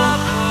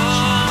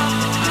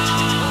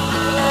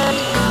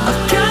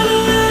 I've gotta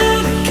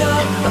let it go,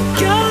 I've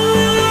gotta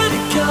let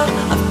it go,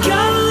 I've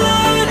gotta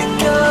let it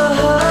go.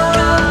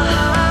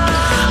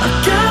 I've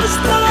gotta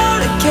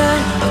start again,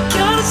 I've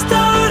gotta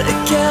start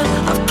again,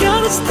 I've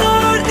gotta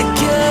start again.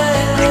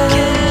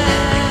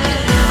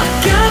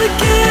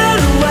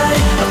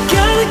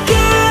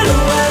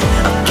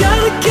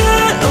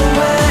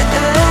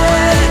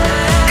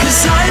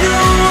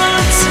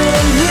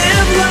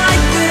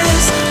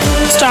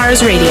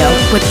 Stars Radio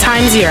with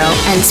Time Zero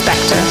and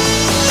Spectre.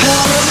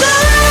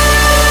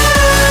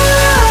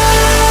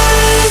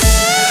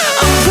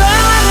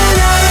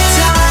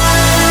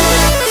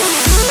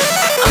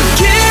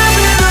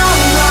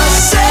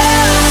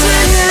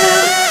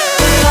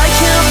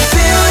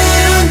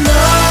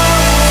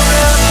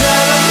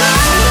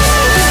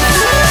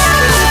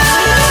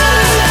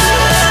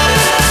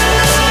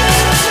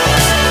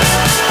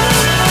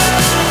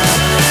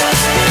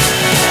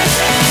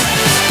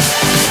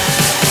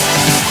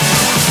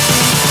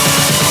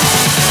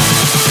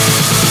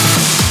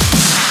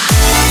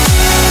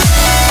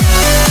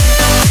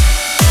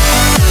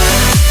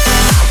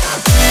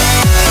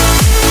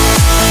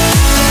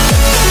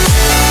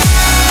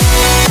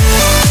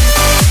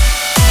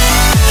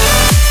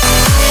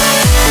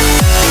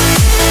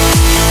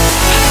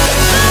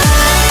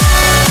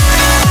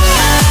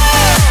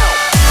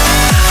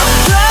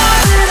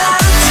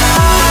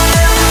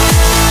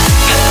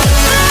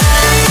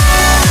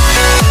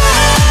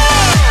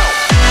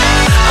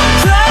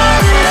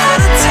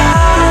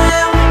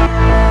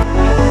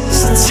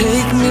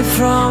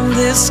 From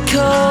this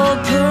cold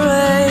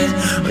parade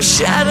where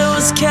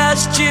shadows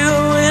cast you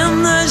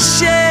in the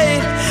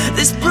shade,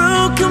 this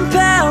broken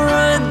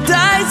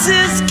paradise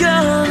is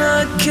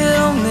gonna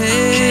kill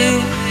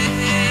me.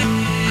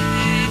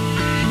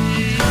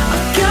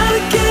 I've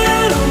gotta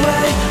get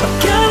away, I've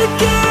gotta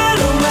get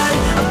away,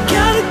 I've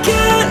gotta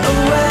get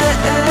away,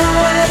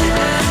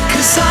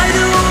 'cause I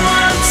don't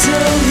want to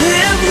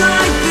live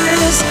like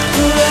this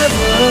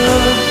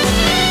forever.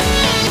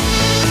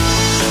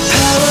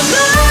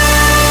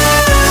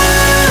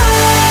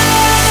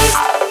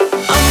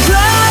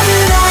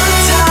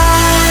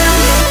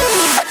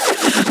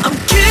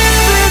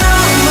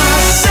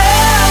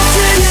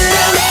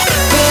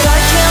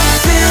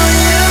 Feel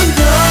you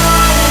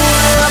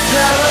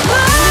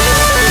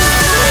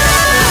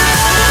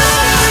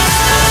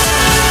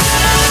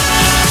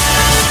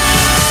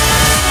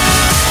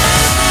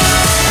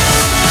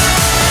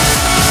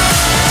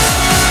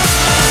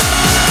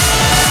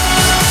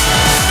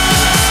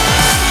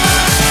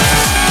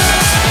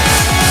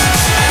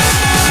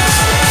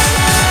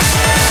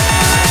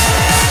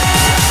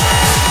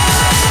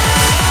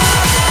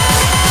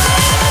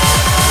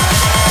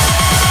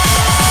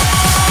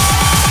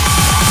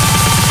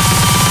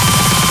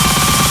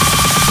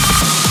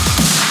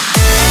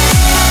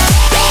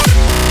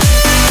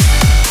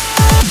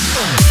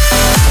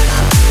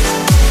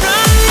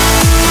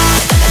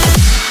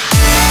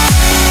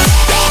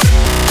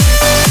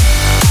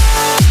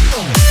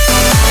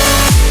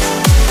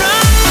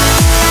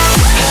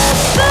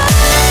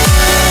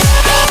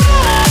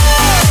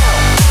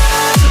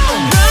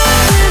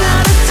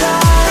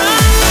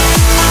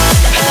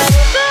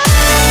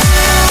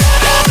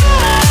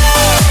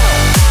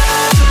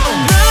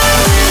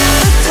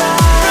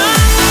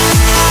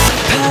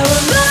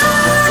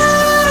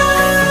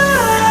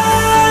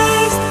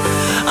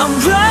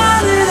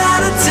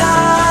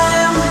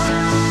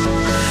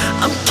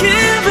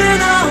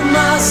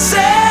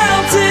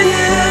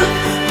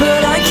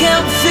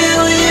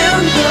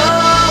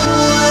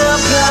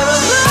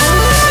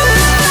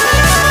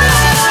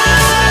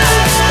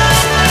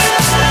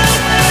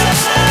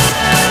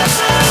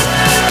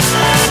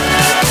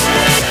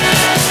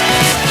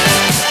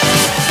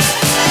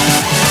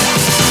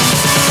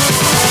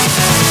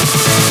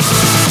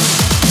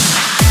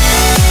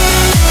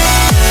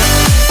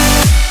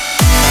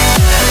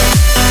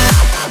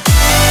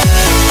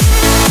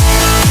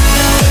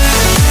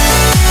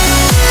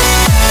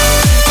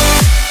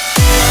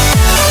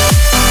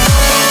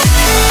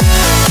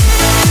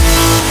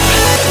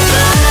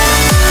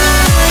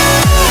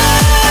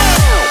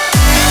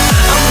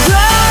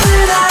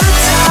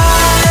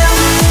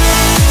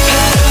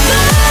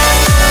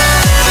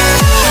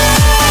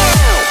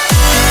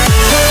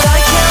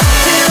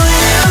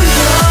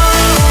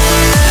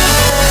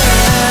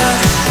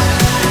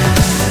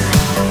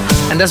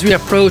And as we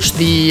approach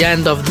the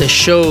end of the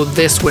show,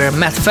 this were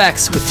Matt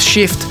Fax with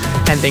Shift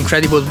and the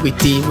incredible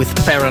Witty with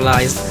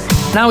Paralyzed.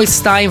 Now it's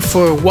time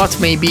for what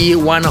may be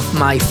one of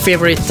my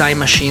favorite time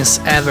machines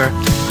ever.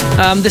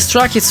 This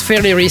track is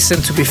fairly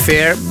recent, to be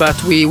fair, but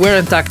we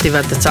weren't active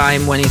at the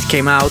time when it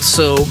came out,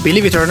 so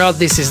believe it or not,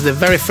 this is the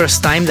very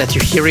first time that you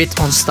hear it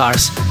on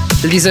Stars.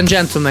 Ladies and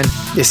gentlemen,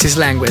 this is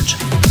Language.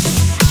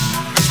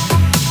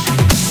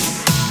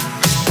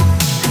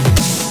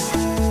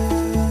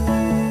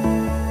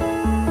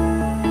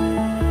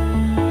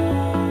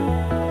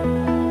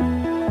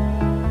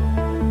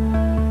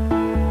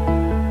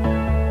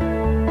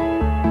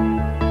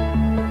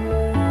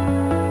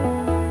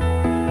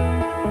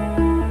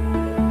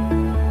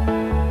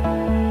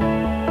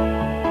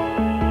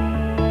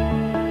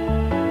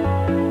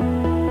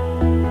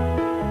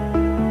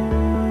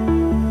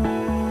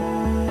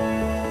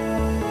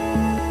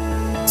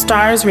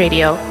 Stars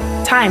Radio,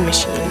 Time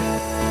Machine.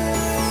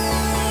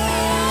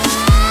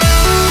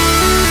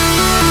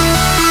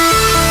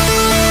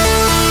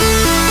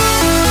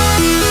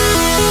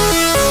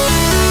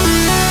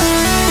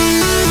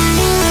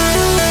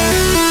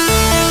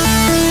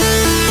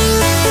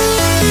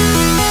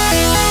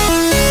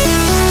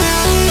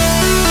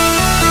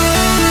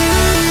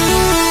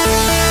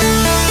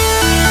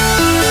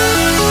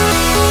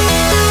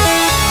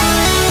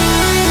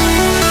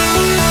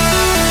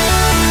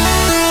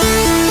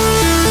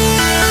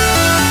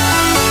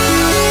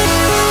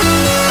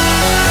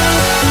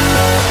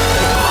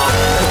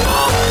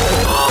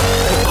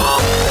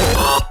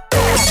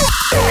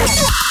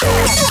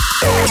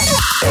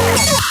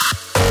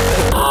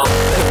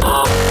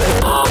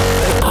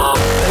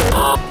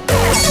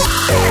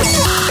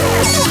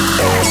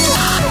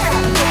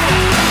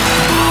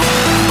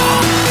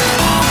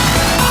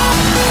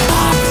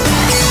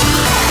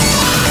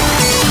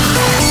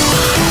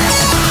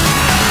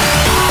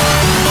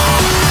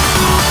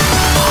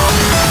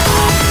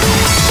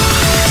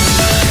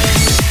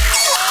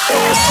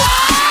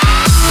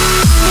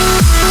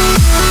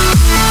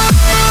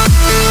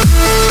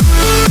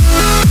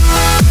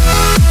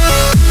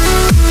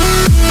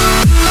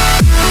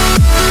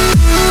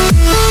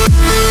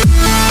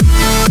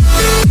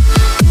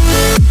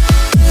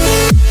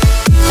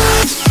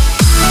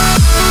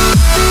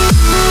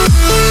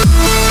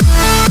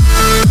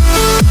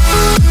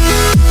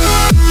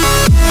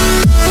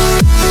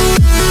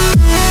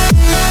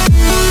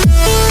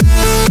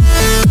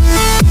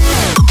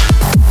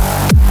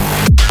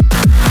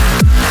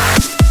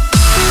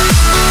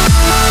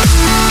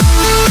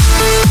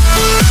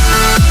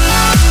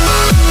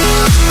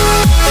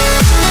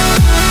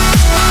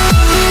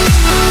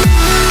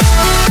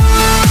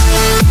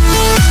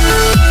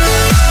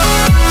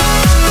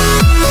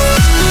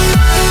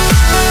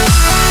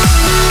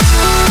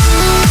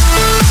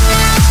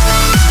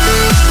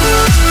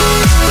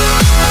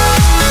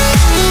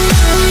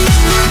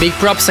 Big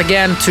props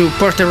again to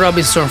Porter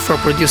Robinson for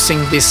producing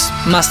this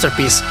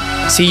masterpiece.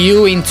 See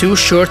you in 2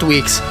 short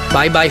weeks.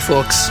 Bye bye,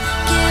 folks.